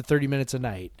 minutes to 30 minutes a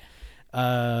night,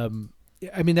 I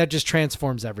mean, that just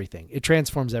transforms everything. It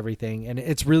transforms everything, and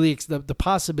it's really the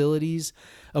possibilities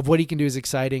of what he can do is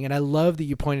exciting. And I love that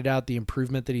you pointed out the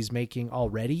improvement that he's making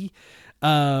already.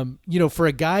 For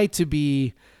a guy to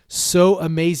be so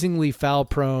amazingly foul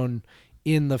prone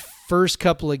in the first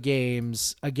couple of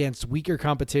games against weaker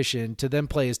competition to then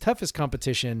play his toughest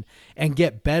competition and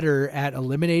get better at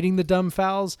eliminating the dumb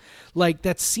fouls. Like,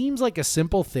 that seems like a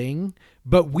simple thing,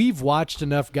 but we've watched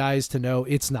enough guys to know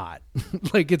it's not.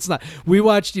 Like, it's not. We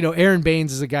watched, Aaron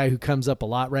Baines is a guy who comes up a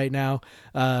lot right now.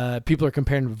 People are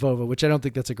comparing him to Vova, which I don't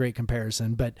think that's a great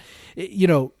comparison, but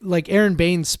like Aaron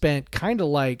Baines spent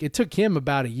it took him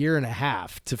about 1.5 years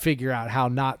to figure out how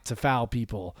not to foul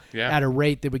people at a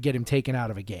rate that would get him taken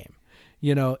out of a game.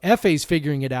 FA's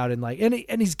figuring it out, and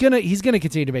he's gonna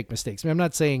continue to make mistakes. I mean, I'm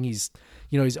not saying he's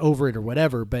over it or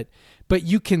whatever, but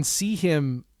you can see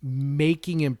him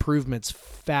making improvements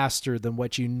faster than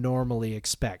what you normally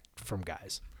expect from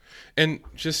guys. And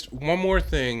just one more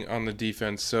thing on the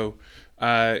defense. So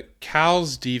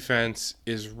Cal's defense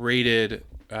is rated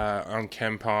on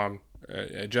KenPom,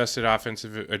 adjusted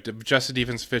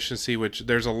defense efficiency, which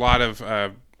there's a lot of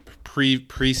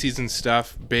preseason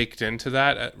stuff baked into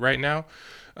that right now.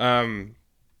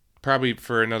 Probably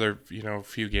for another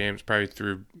few games, probably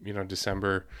through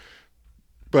December.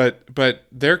 But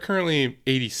they're currently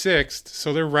 86th,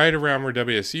 so they're right around where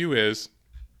WSU is.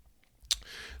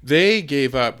 They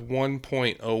gave up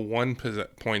 1.01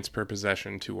 points per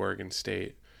possession to Oregon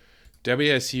State.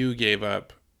 WSU gave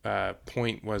up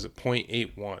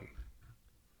 0.81.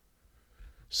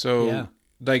 So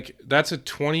that's a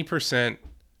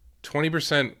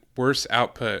 20% worse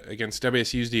output against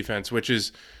WSU's defense, which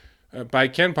is by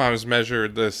KenPom's measure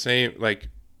the same, like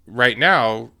right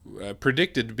now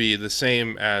predicted to be the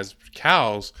same as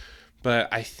Cal's, but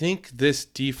I think this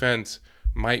defense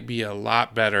might be a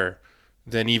lot better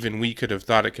than even we could have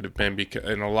thought it could have been, because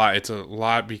it's a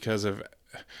lot because of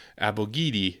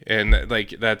Abogidi, and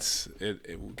that's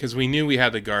because we knew we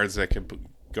had the guards that could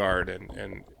guard,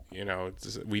 and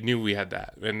we knew we had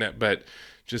that, but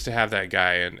just to have that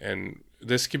guy, and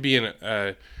this could be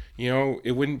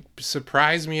it wouldn't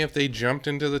surprise me if they jumped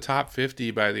into the top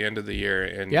 50 by the end of the year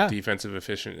in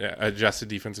adjusted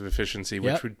defensive efficiency,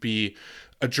 which would be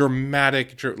a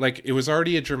dramatic, it was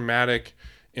already a dramatic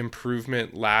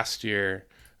improvement last year,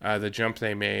 the jump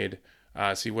they made.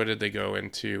 See, what did they go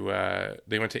into?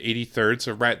 They went to 83rd,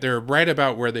 so they're right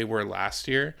about where they were last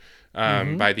year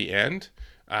by the end.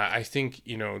 I think,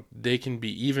 they can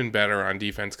be even better on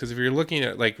defense, because if you're looking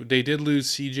at, they did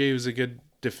lose CJ, who's a good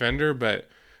defender, but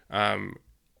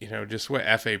just what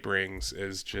FA brings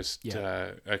is just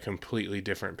a completely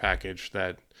different package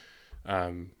that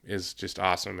is just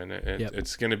awesome. And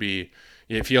it's going to be,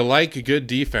 if you like a good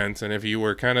defense, and if you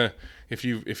were if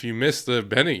you miss the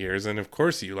Bennett years, then of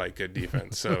course you like good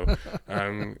defense. So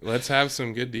let's have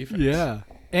some good defense. Yeah.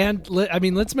 And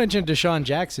let's mention Deshaun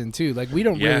Jackson too. We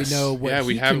don't really know what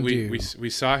he can do. We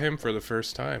saw him for the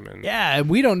first time, and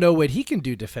we don't know what he can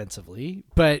do defensively.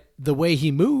 But the way he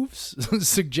moves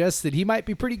suggests that he might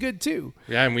be pretty good too.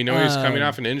 Yeah, and we know he's coming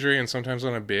off an injury, and sometimes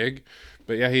on a big.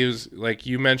 But yeah, he was, like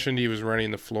you mentioned, he was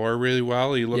running the floor really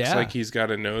well. He looks like he's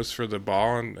got a nose for the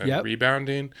ball and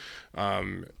rebounding.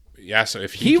 So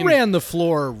if he ran the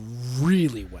floor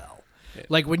really well.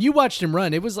 When you watched him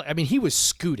run, it was he was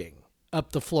scooting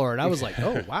up the floor, and I was like,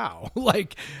 oh wow.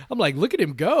 I'm like, look at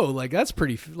him go. That's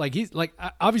pretty, he's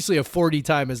obviously a 40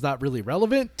 time is not really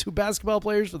relevant to basketball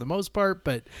players for the most part,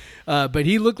 but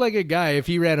he looked like a guy, if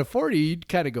he ran a 40, you'd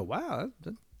kind of go, wow,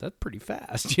 that's pretty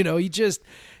fast. He just,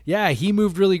 he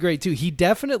moved really great too. He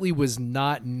definitely was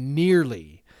not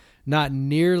nearly not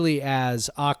nearly as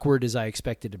awkward as I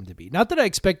expected him to be. Not that I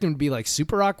expect him to be like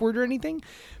super awkward or anything,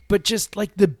 but just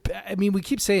like we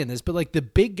keep saying this, but like the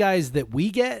big guys that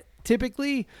we get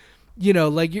typically,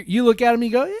 like you look at him, you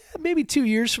go, yeah, maybe 2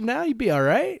 years from now, you'd be all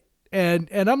right. And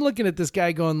I'm looking at this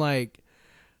guy going like,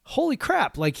 holy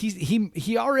crap. Like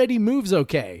he already moves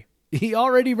okay. He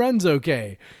already runs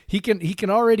okay. He can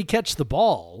already catch the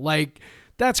ball. Like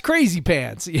that's crazy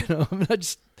pants.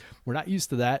 We're not used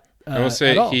to that. I will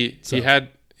say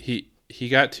he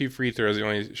got 2 free throws. The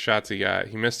only shots he got,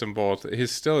 he missed them both.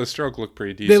 His stroke looked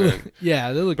pretty decent.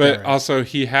 They look. But right. Also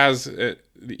he has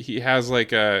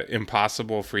like a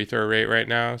impossible free throw rate right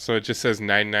now. So it just says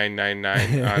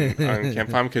 9999 on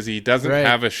KenPom because he doesn't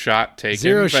have a shot taken.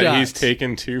 0 but shots. He's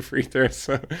taken 2 free throws.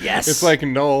 So yes, it's like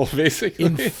null basically.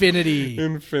 Infinity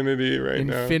right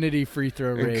now. Infinity free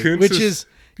throw rate, Cougs which is.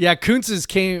 Yeah, Kuntz's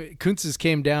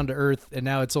came down to earth, and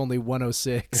now it's only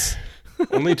 106.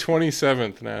 Only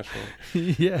 27th national.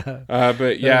 Yeah.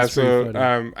 But yeah, so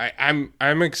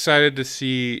I'm excited to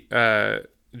see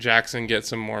Jackson get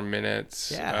some more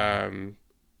minutes. Yeah.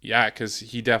 Because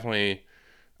he definitely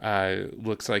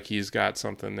looks like he's got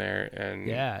something there. And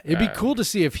yeah, it'd be cool to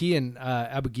see if he and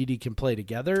Abugidi can play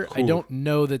together. Cool. I don't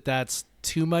know that that's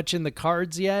too much in the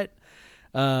cards yet.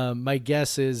 My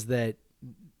guess is that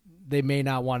they may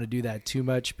not want to do that too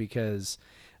much because,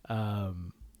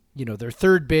 their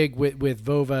third big with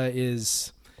Vova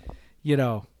is,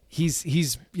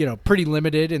 he's pretty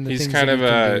limited in the things that he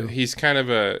can do. He's kind of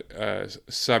a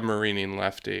submarining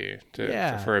lefty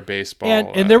for a baseball.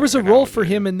 And there was a role for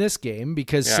him in this game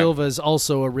because Silva's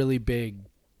also a really big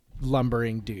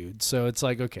lumbering dude. So it's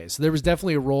like, okay, so there was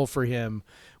definitely a role for him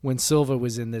when Silva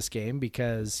was in this game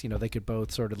because, they could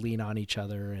both sort of lean on each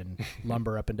other and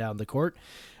lumber up and down the court.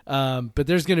 But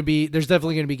there's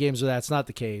definitely going to be games where that's not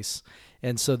the case.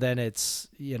 And so then it's,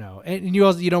 and you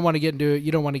don't want to get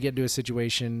into a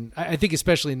situation. I think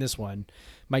especially in this one,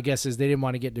 my guess is they didn't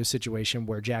want to get into a situation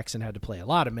where Jackson had to play a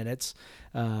lot of minutes,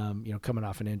 coming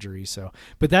off an injury. So,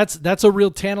 but that's a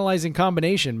real tantalizing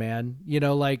combination, man.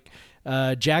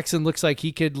 Jackson looks like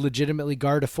he could legitimately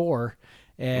guard a 4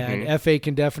 and FA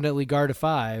can definitely guard a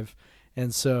 5.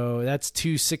 And so that's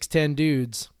 2 6'10"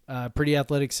 dudes, pretty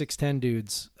athletic 6'10"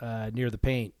 dudes, near the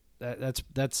paint.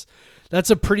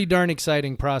 That's a pretty darn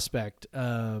exciting prospect.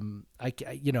 I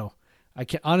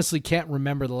honestly can't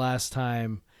remember the last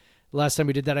time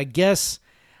we did that. I guess,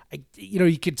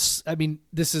 you could,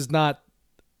 this is not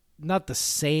the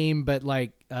same, but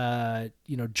like,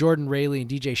 Jordan Rayleigh and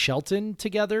DJ Shelton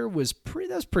together was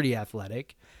pretty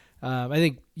athletic. I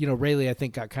think, Rayleigh,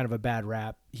 got kind of a bad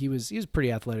rap. He was a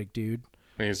pretty athletic dude.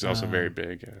 And he's also very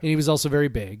big. Yeah. And he was also very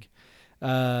big.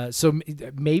 So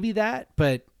maybe that,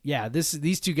 but yeah,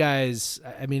 these two guys,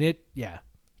 it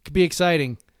could be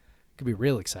exciting. It could be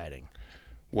real exciting.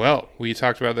 Well, we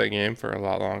talked about that game for a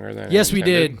lot longer than yes, we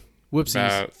did.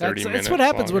 Whoopsies. About 30 minutes. That's what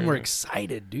happens longer. when we're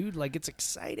excited, dude. Like it's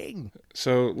exciting.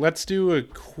 So let's do a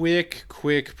quick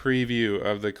preview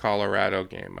of the Colorado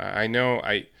game. I know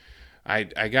I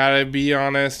gotta be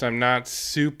honest, I'm not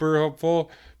super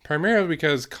hopeful. Primarily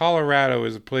because Colorado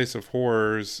is a place of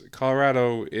horrors.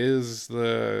 Colorado is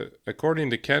according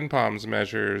to KenPom's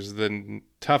measures, the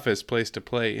toughest place to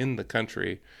play in the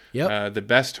country. Yep. The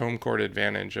best home court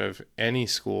advantage of any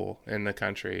school in the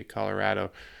country,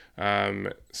 Colorado.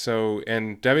 And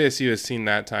WSU has seen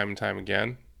that time and time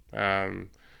again.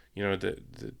 The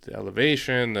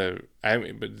elevation,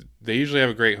 but they usually have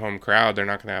a great home crowd. They're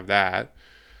not going to have that.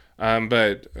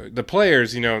 But the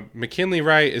players, McKinley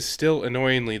Wright is still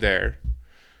annoyingly there.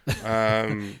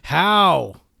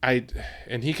 How?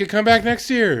 And he could come back next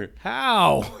year.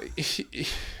 How?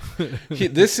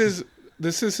 This is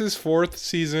his 4th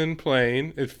season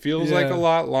playing. It feels like a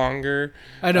lot longer.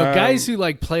 I know guys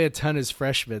who play a ton as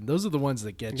freshmen. Those are the ones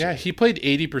that get you. Yeah, he played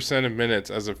 80% of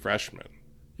minutes as a freshman.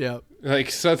 Yeah.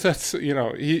 So that's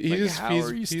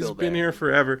he's been here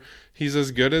forever. He's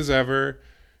as good as ever.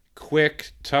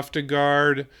 Quick, tough to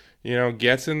guard,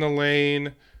 gets in the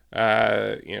lane,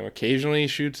 occasionally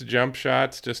shoots jump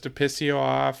shots just to piss you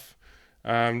off.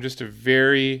 Just a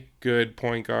very good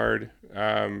point guard,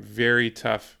 very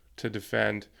tough to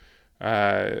defend.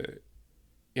 And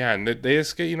they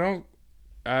just get,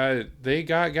 they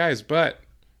got guys, but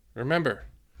remember,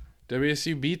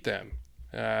 WSU beat them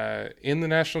in the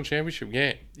national championship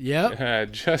game.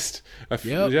 Yep. Just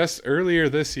earlier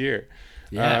this year.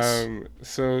 Yes.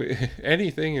 So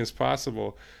anything is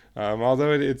possible.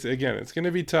 Although it's going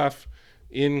to be tough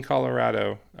in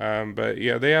Colorado. But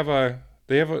yeah, they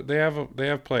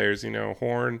have players,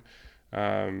 Horn,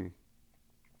 and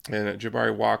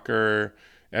Jabari Walker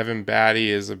Evan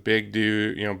Batty is a big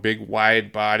dude, big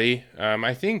wide body.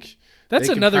 I think that's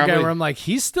another guy where I'm like,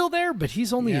 he's still there, but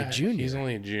he's only a junior. He's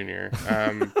only a junior.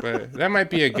 But that might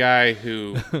be a guy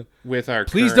who, with our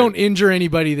please don't injure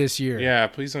anybody this year. Yeah,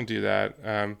 please don't do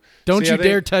that. Don't you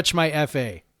dare touch my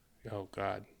FA. Oh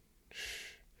God.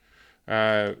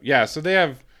 So they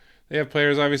have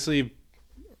players, obviously.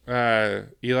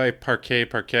 Eli Parquet.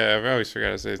 I always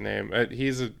forgot to say his name.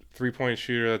 He's a 3-point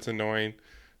shooter. That's annoying.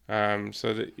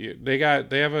 So they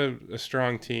have a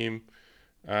strong team.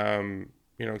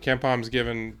 Kempom's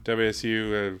given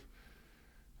WSU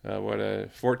a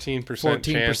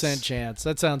 14% chance.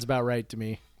 That sounds about right to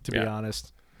me, to be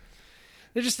honest.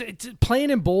 They're just playing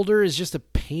in Boulder is just a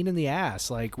pain in the ass.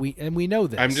 Like we know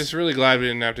this. I'm just really glad we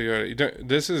didn't have to go.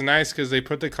 This is nice because they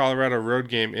put the Colorado road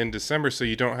game in December, so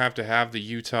you don't have to have the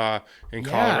Utah and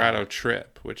Colorado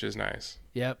trip, which is nice.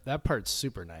 Yep, that part's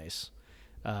super nice.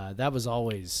 That was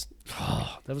always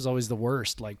the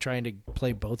worst. Like trying to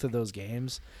play both of those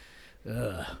games.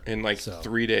 In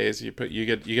 3 days, you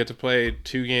get to play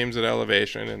 2 games at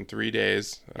elevation in 3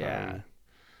 days.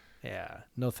 Yeah,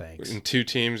 no thanks. And 2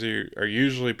 teams are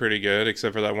usually pretty good,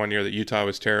 except for that one year that Utah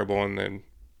was terrible, and then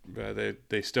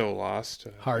they still lost.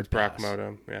 Hard Brock pass.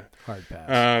 Modem, yeah. Hard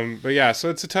pass. But yeah, so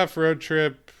it's a tough road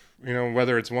trip,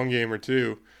 whether it's 1 game or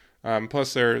 2.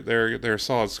 Plus they're a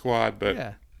solid squad, but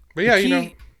yeah. But yeah,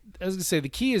 I was gonna say the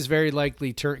key is very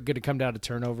likely going to come down to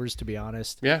turnovers. To be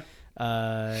honest, yeah.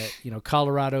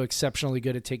 Colorado exceptionally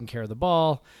good at taking care of the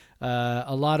ball.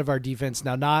 A lot of our defense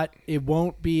now it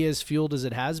won't be as fueled as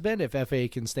it has been if FA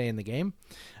can stay in the game.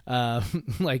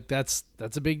 That's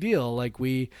a big deal. Like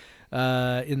we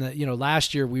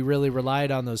last year we really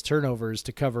relied on those turnovers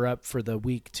to cover up for the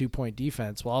weak 2-point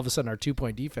defense. Well, all of a sudden our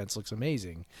 2-point defense looks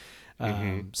amazing.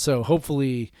 So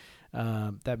hopefully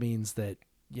that means that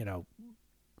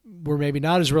we're maybe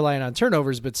not as reliant on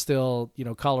turnovers, but still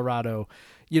Colorado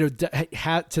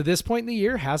to this point in the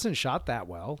year hasn't shot that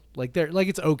well.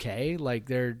 It's okay. Like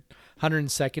they're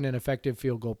 102nd in effective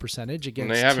field goal percentage against.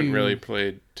 And they haven't really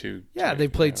played two. Yeah,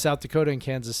 they've played South Dakota and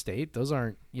Kansas State. Those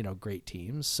aren't great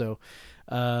teams. So,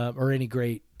 or any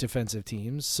great defensive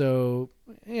teams. So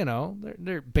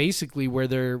they're basically where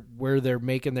they're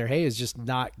making their hay is just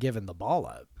not giving the ball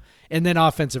up, and then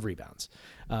offensive rebounds.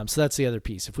 So that's the other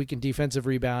piece. If we can defensive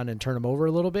rebound and turn them over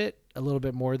a little bit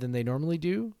more than they normally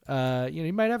do,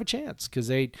 you might have a chance because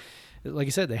they, like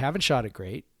I said, they haven't shot it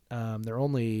great. They're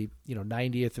only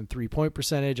 90th in 3-point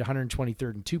percentage,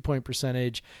 123rd in 2-point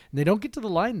percentage, and they don't get to the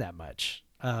line that much,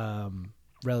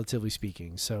 relatively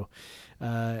speaking. So,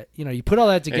 you put all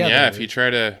that together. And yeah, if you try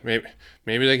to,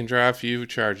 maybe they can draw a few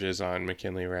charges on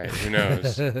McKinley Wright. Who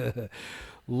knows?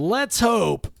 Let's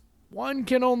hope. One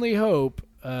can only hope.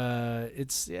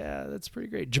 That's pretty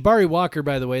great. Jabari Walker,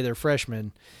 by the way, their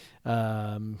freshman.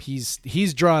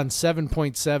 He's drawn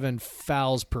 7.7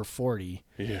 fouls per 40.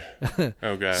 Yeah.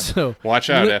 Oh god. So watch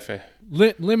out, FA.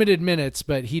 Limited minutes,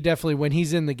 but he definitely, when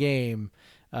he's in the game,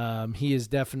 he is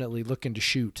definitely looking to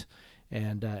shoot,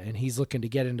 and he's looking to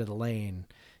get into the lane.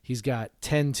 He's got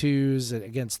 10 twos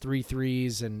against 3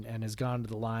 threes and has gone to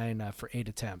the line for 8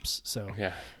 attempts. So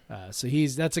yeah. So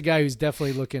that's a guy who's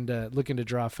definitely looking to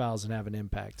draw fouls and have an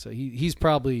impact. So he's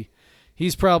probably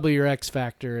your X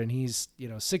factor, and he's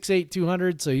 6'8",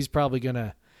 200. So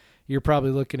you're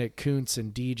probably looking at Kuntz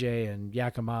and DJ and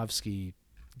Yakumovsky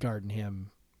guarding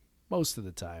him most of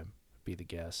the time. Be the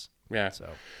guess. Yeah. So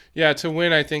yeah, to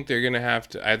win, I think they're gonna have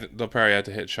to. They'll probably have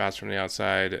to hit shots from the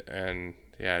outside, and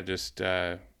just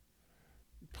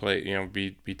play.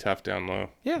 Be tough down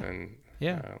low. Yeah. And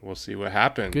yeah, we'll see what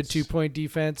happens. Good 2-point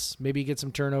defense. Maybe get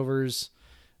some turnovers.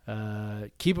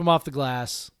 Keep them off the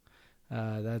glass.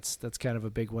 That's kind of a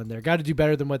big one there. Got to do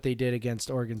better than what they did against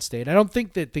Oregon State. I don't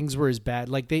think that things were as bad.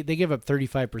 Like they gave up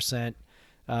 35%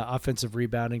 offensive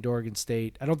rebounding to Oregon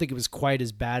State. I don't think it was quite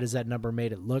as bad as that number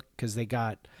made it look, because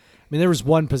there was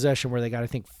one possession where they got, I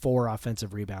think, 4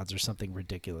 offensive rebounds or something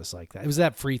ridiculous like that. It was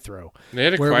that free throw. They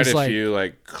had quite a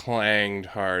few clanged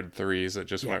hard threes that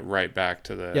just went right back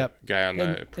to the guy on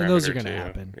the perimeter. And those are going to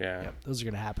happen. Yeah. Those are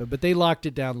going to happen. But they locked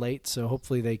it down late, so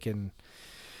hopefully they can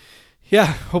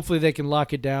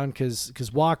lock it down,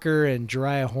 because Walker and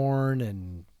Jariah Horn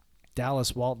and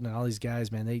Dallas Walton and all these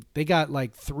guys, man, they got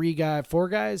 4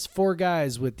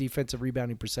 guys with defensive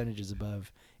rebounding percentages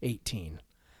above 18.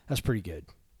 That's pretty good.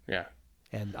 Yeah.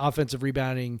 And offensive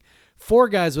rebounding, 4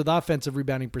 guys with offensive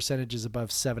rebounding percentages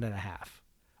above 7.5.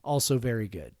 Also very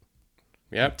good.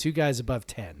 Yep. And 2 guys above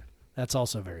 10. That's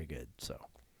also very good. So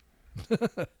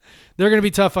they're going to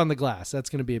be tough on the glass. That's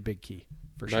going to be a big key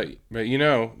for sure. But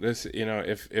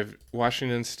if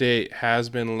Washington State has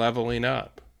been leveling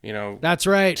up, That's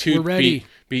right. We're ready.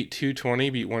 Beat 220,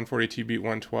 beat 142, beat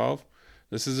 112.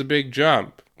 This is a big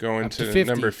jump going Up to to 50.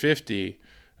 number 50.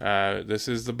 This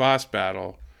is the boss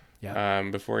battle. Yeah.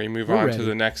 Before you move We're on ready. to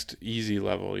the next easy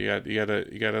level, you got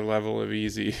a level of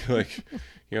easy, like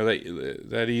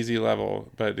that easy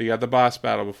level. But you got the boss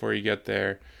battle before you get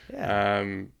there. Yeah.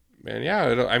 And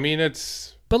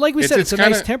it's. But like we said, it's a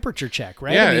kinda, nice temperature check,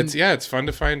 right? Yeah, it's fun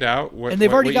to find out what. And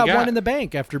they've already what got one in the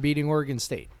bank after beating Oregon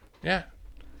State. Yeah.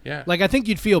 Yeah. Like I think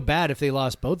you'd feel bad if they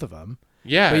lost both of them.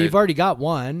 Yeah. But you've already got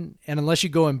one, and unless you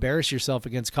go embarrass yourself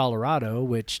against Colorado,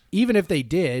 which even if they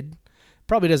did,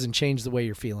 probably doesn't change the way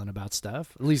you're feeling about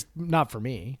stuff. At least not for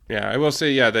me. Yeah, I will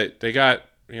say, they got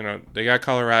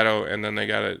Colorado, and then they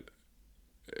got it.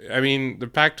 I mean, the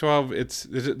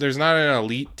Pac-12, there's not an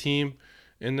elite team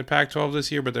in the Pac-12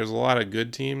 this year, but there's a lot of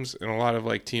good teams and a lot of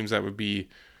like teams that would be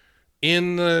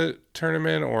in the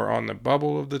tournament or on the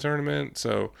bubble of the tournament.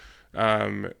 So,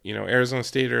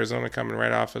 Arizona coming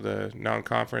right off of the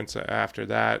non-conference after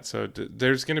that. So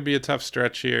there's going to be a tough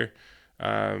stretch here.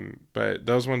 But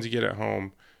those ones you get at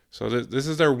home. So this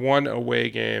is their one away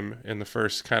game in the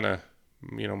first kind of,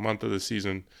 month of the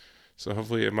season. So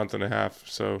hopefully a month and a half.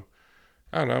 So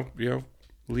I don't know,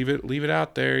 leave it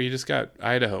out there. You just got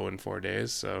Idaho in 4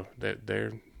 days. So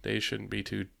they shouldn't be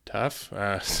too tough.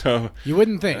 So you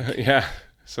wouldn't think. Yeah.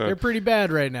 So they're pretty bad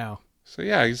right now. So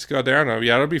yeah, you just go out there. I don't know.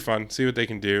 Yeah, it'll be fun. See what they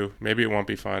can do. Maybe it won't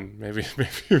be fun. Maybe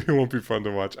it won't be fun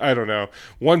to watch. I don't know.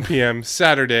 1 p.m.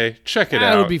 Saturday. Check it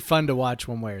out. It'll be fun to watch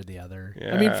one way or the other.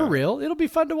 Yeah. I mean, for real, it'll be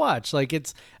fun to watch. Like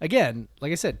it's again,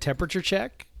 like I said, temperature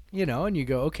check. And you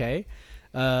go, okay,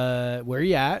 where are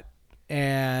you at?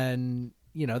 And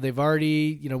they've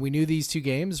already, we knew these two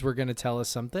games were going to tell us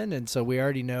something, and so we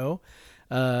already know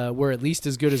we're at least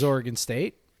as good as Oregon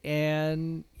State.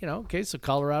 And okay, so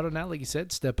Colorado now, like you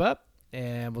said, step up.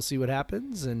 And we'll see what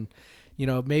happens. And,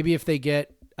 maybe if they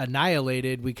get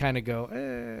annihilated, we kind of go,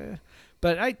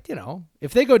 But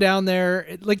if they go down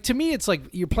there, to me, it's like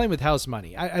you're playing with house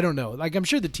money. I don't know. Like, I'm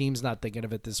sure the team's not thinking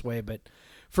of it this way. But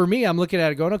for me, I'm looking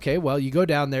at it going, okay, well, you go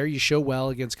down there, you show well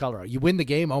against Colorado. You win the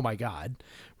game. Oh, my God.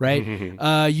 Right?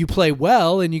 You play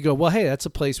well, and you go, well, hey, that's a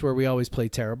place where we always play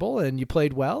terrible. And you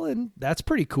played well, and that's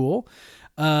pretty cool.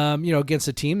 Against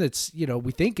a team that's,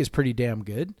 we think is pretty damn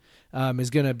good. Is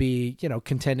going to be,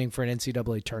 contending for an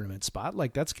NCAA tournament spot.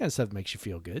 Like, that's the kind of stuff that makes you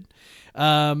feel good.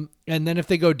 And then if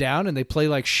they go down and they play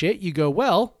like shit, you go,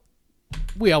 well,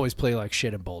 we always play like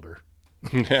shit in Boulder.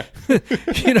 Yeah.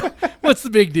 What's the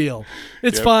big deal?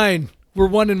 It's fine. We're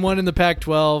 1-1 in the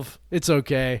Pac-12. It's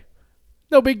okay.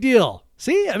 No big deal.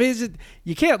 See? I mean,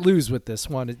 you can't lose with this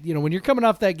one. When you're coming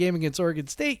off that game against Oregon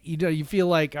State, you feel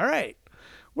like, all right,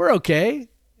 we're okay.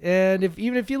 And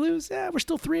even if you lose, we're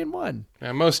still 3-1.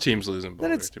 Yeah, most teams lose in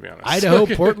Boulder, to be honest. Idaho,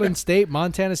 Portland State,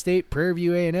 Montana State, Prairie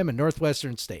View A&M, and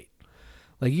Northwestern State.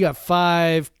 Like, you got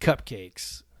 5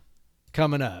 cupcakes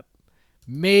coming up.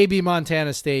 Maybe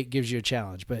Montana State gives you a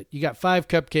challenge, but you got 5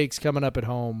 cupcakes coming up at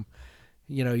home.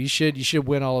 You should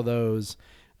win all of those.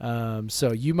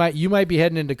 So you might be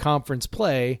heading into conference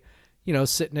play,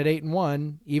 sitting at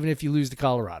 8-1, even if you lose to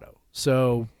Colorado.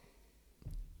 So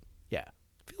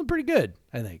feeling pretty good,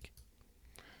 I think.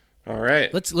 All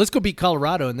right. Let's go beat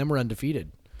Colorado, and then we're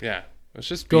undefeated. Yeah. Let's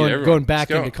just going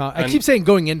back into I keep saying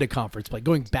going into conference play,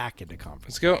 going back into conference.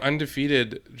 Let's go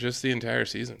undefeated just the entire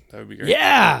season. That would be great.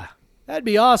 Yeah. That'd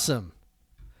be awesome.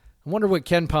 I wonder what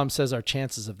Ken Palm says our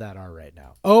chances of that are right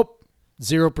now. Oh,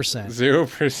 0%.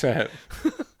 0%.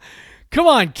 Come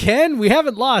on, Ken. We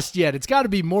haven't lost yet. It's got to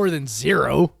be more than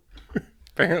 0.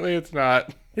 Apparently it's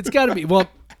not. It's got to be. Well,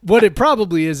 what it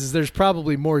probably is there's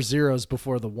probably more zeros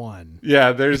before the 1.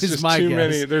 Yeah, there's just too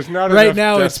many. There's not enough right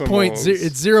now. decimals.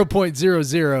 It's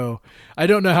 0.00. I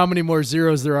don't know how many more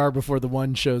zeros there are before the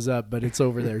 1 shows up, but it's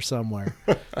over there somewhere.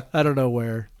 I don't know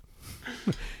where.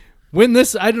 Win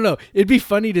this, I don't know. It'd be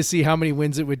funny to see how many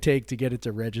wins it would take to get it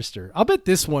to register. I'll bet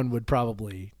this one would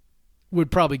probably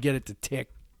get it to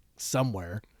tick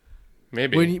somewhere.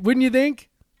 Maybe. Wouldn't you think?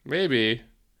 Maybe.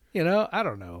 I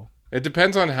don't know. It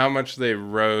depends on how much they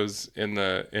rose in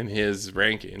his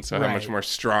ranking, so how much more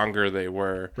stronger they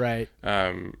were. Right.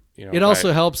 It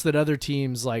also helps that other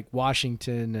teams like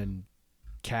Washington and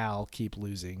Cal keep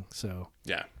losing. So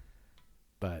yeah.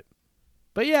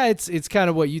 But yeah, it's kind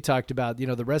of what you talked about.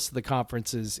 The rest of the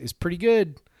conference is pretty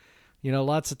good.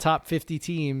 Lots of top 50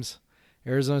 teams.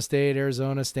 Arizona State,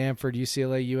 Arizona, Stanford,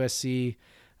 UCLA, USC,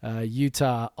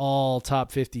 Utah, all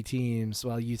top 50 teams.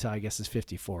 Well, Utah, I guess, is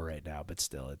 54 right now, but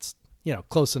still, it's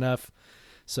close enough.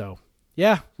 So,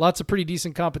 yeah, lots of pretty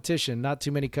decent competition. Not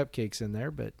too many cupcakes in there,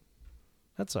 but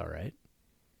that's all right.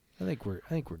 I think we're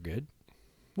good.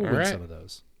 We'll win some of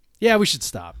those. Yeah, we should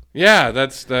stop. Yeah,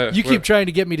 that's the. You keep trying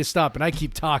to get me to stop, and I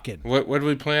keep talking. What do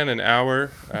we plan? An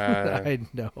hour? I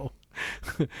know.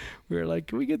 We were like,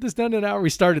 can we get this done in an hour? We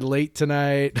started late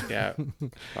tonight. Yeah.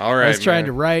 All right. I was trying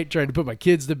to put my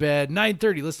kids to bed.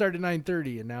 9:30. Let's start at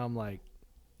 9:30, and now I'm like,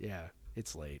 yeah,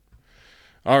 it's late.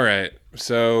 All right.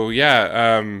 So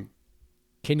yeah.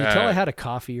 Can you tell I had a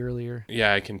coffee earlier?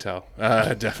 Yeah, I can tell.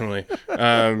 Definitely.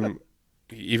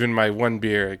 Even my one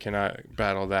beer, I cannot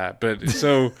battle that. But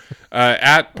so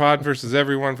at Pod versus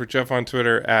Everyone for Jeff on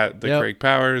Twitter, at the Craig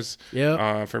Powers.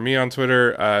 Yep. For me on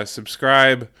Twitter,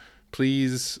 subscribe.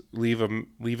 Please leave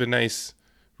a nice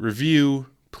review.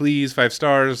 Please, 5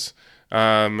 stars.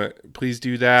 Please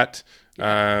do that.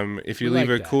 If you leave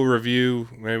a cool review,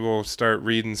 maybe we'll start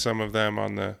reading some of them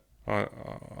on the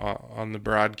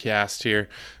broadcast here.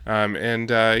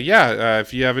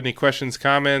 If you have any questions,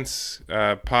 comments,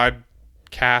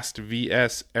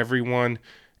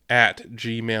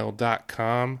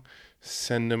 podcastvseveryone@gmail.com.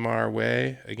 Send them our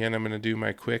way. Again, I'm going to do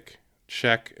my quick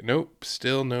check. Nope,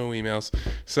 still no emails.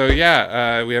 So we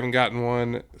haven't gotten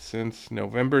one since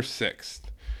November 6th.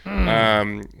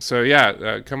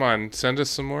 Come on, send us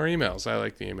some more emails. I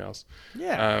like the emails.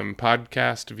 Yeah.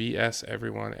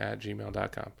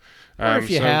 Podcastvseveryone@gmail.com. Or if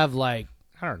you have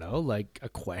I don't know, like a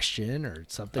question or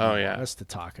something you want us to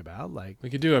talk about. Like we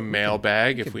could do a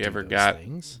mailbag if we ever got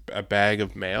a bag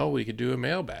of mail. We could do a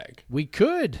mailbag. We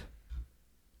could.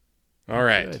 All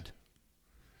right.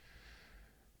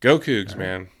 Go Cougs,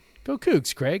 man. Go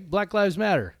Cougs, Craig. Black Lives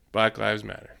Matter. Black Lives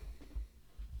Matter.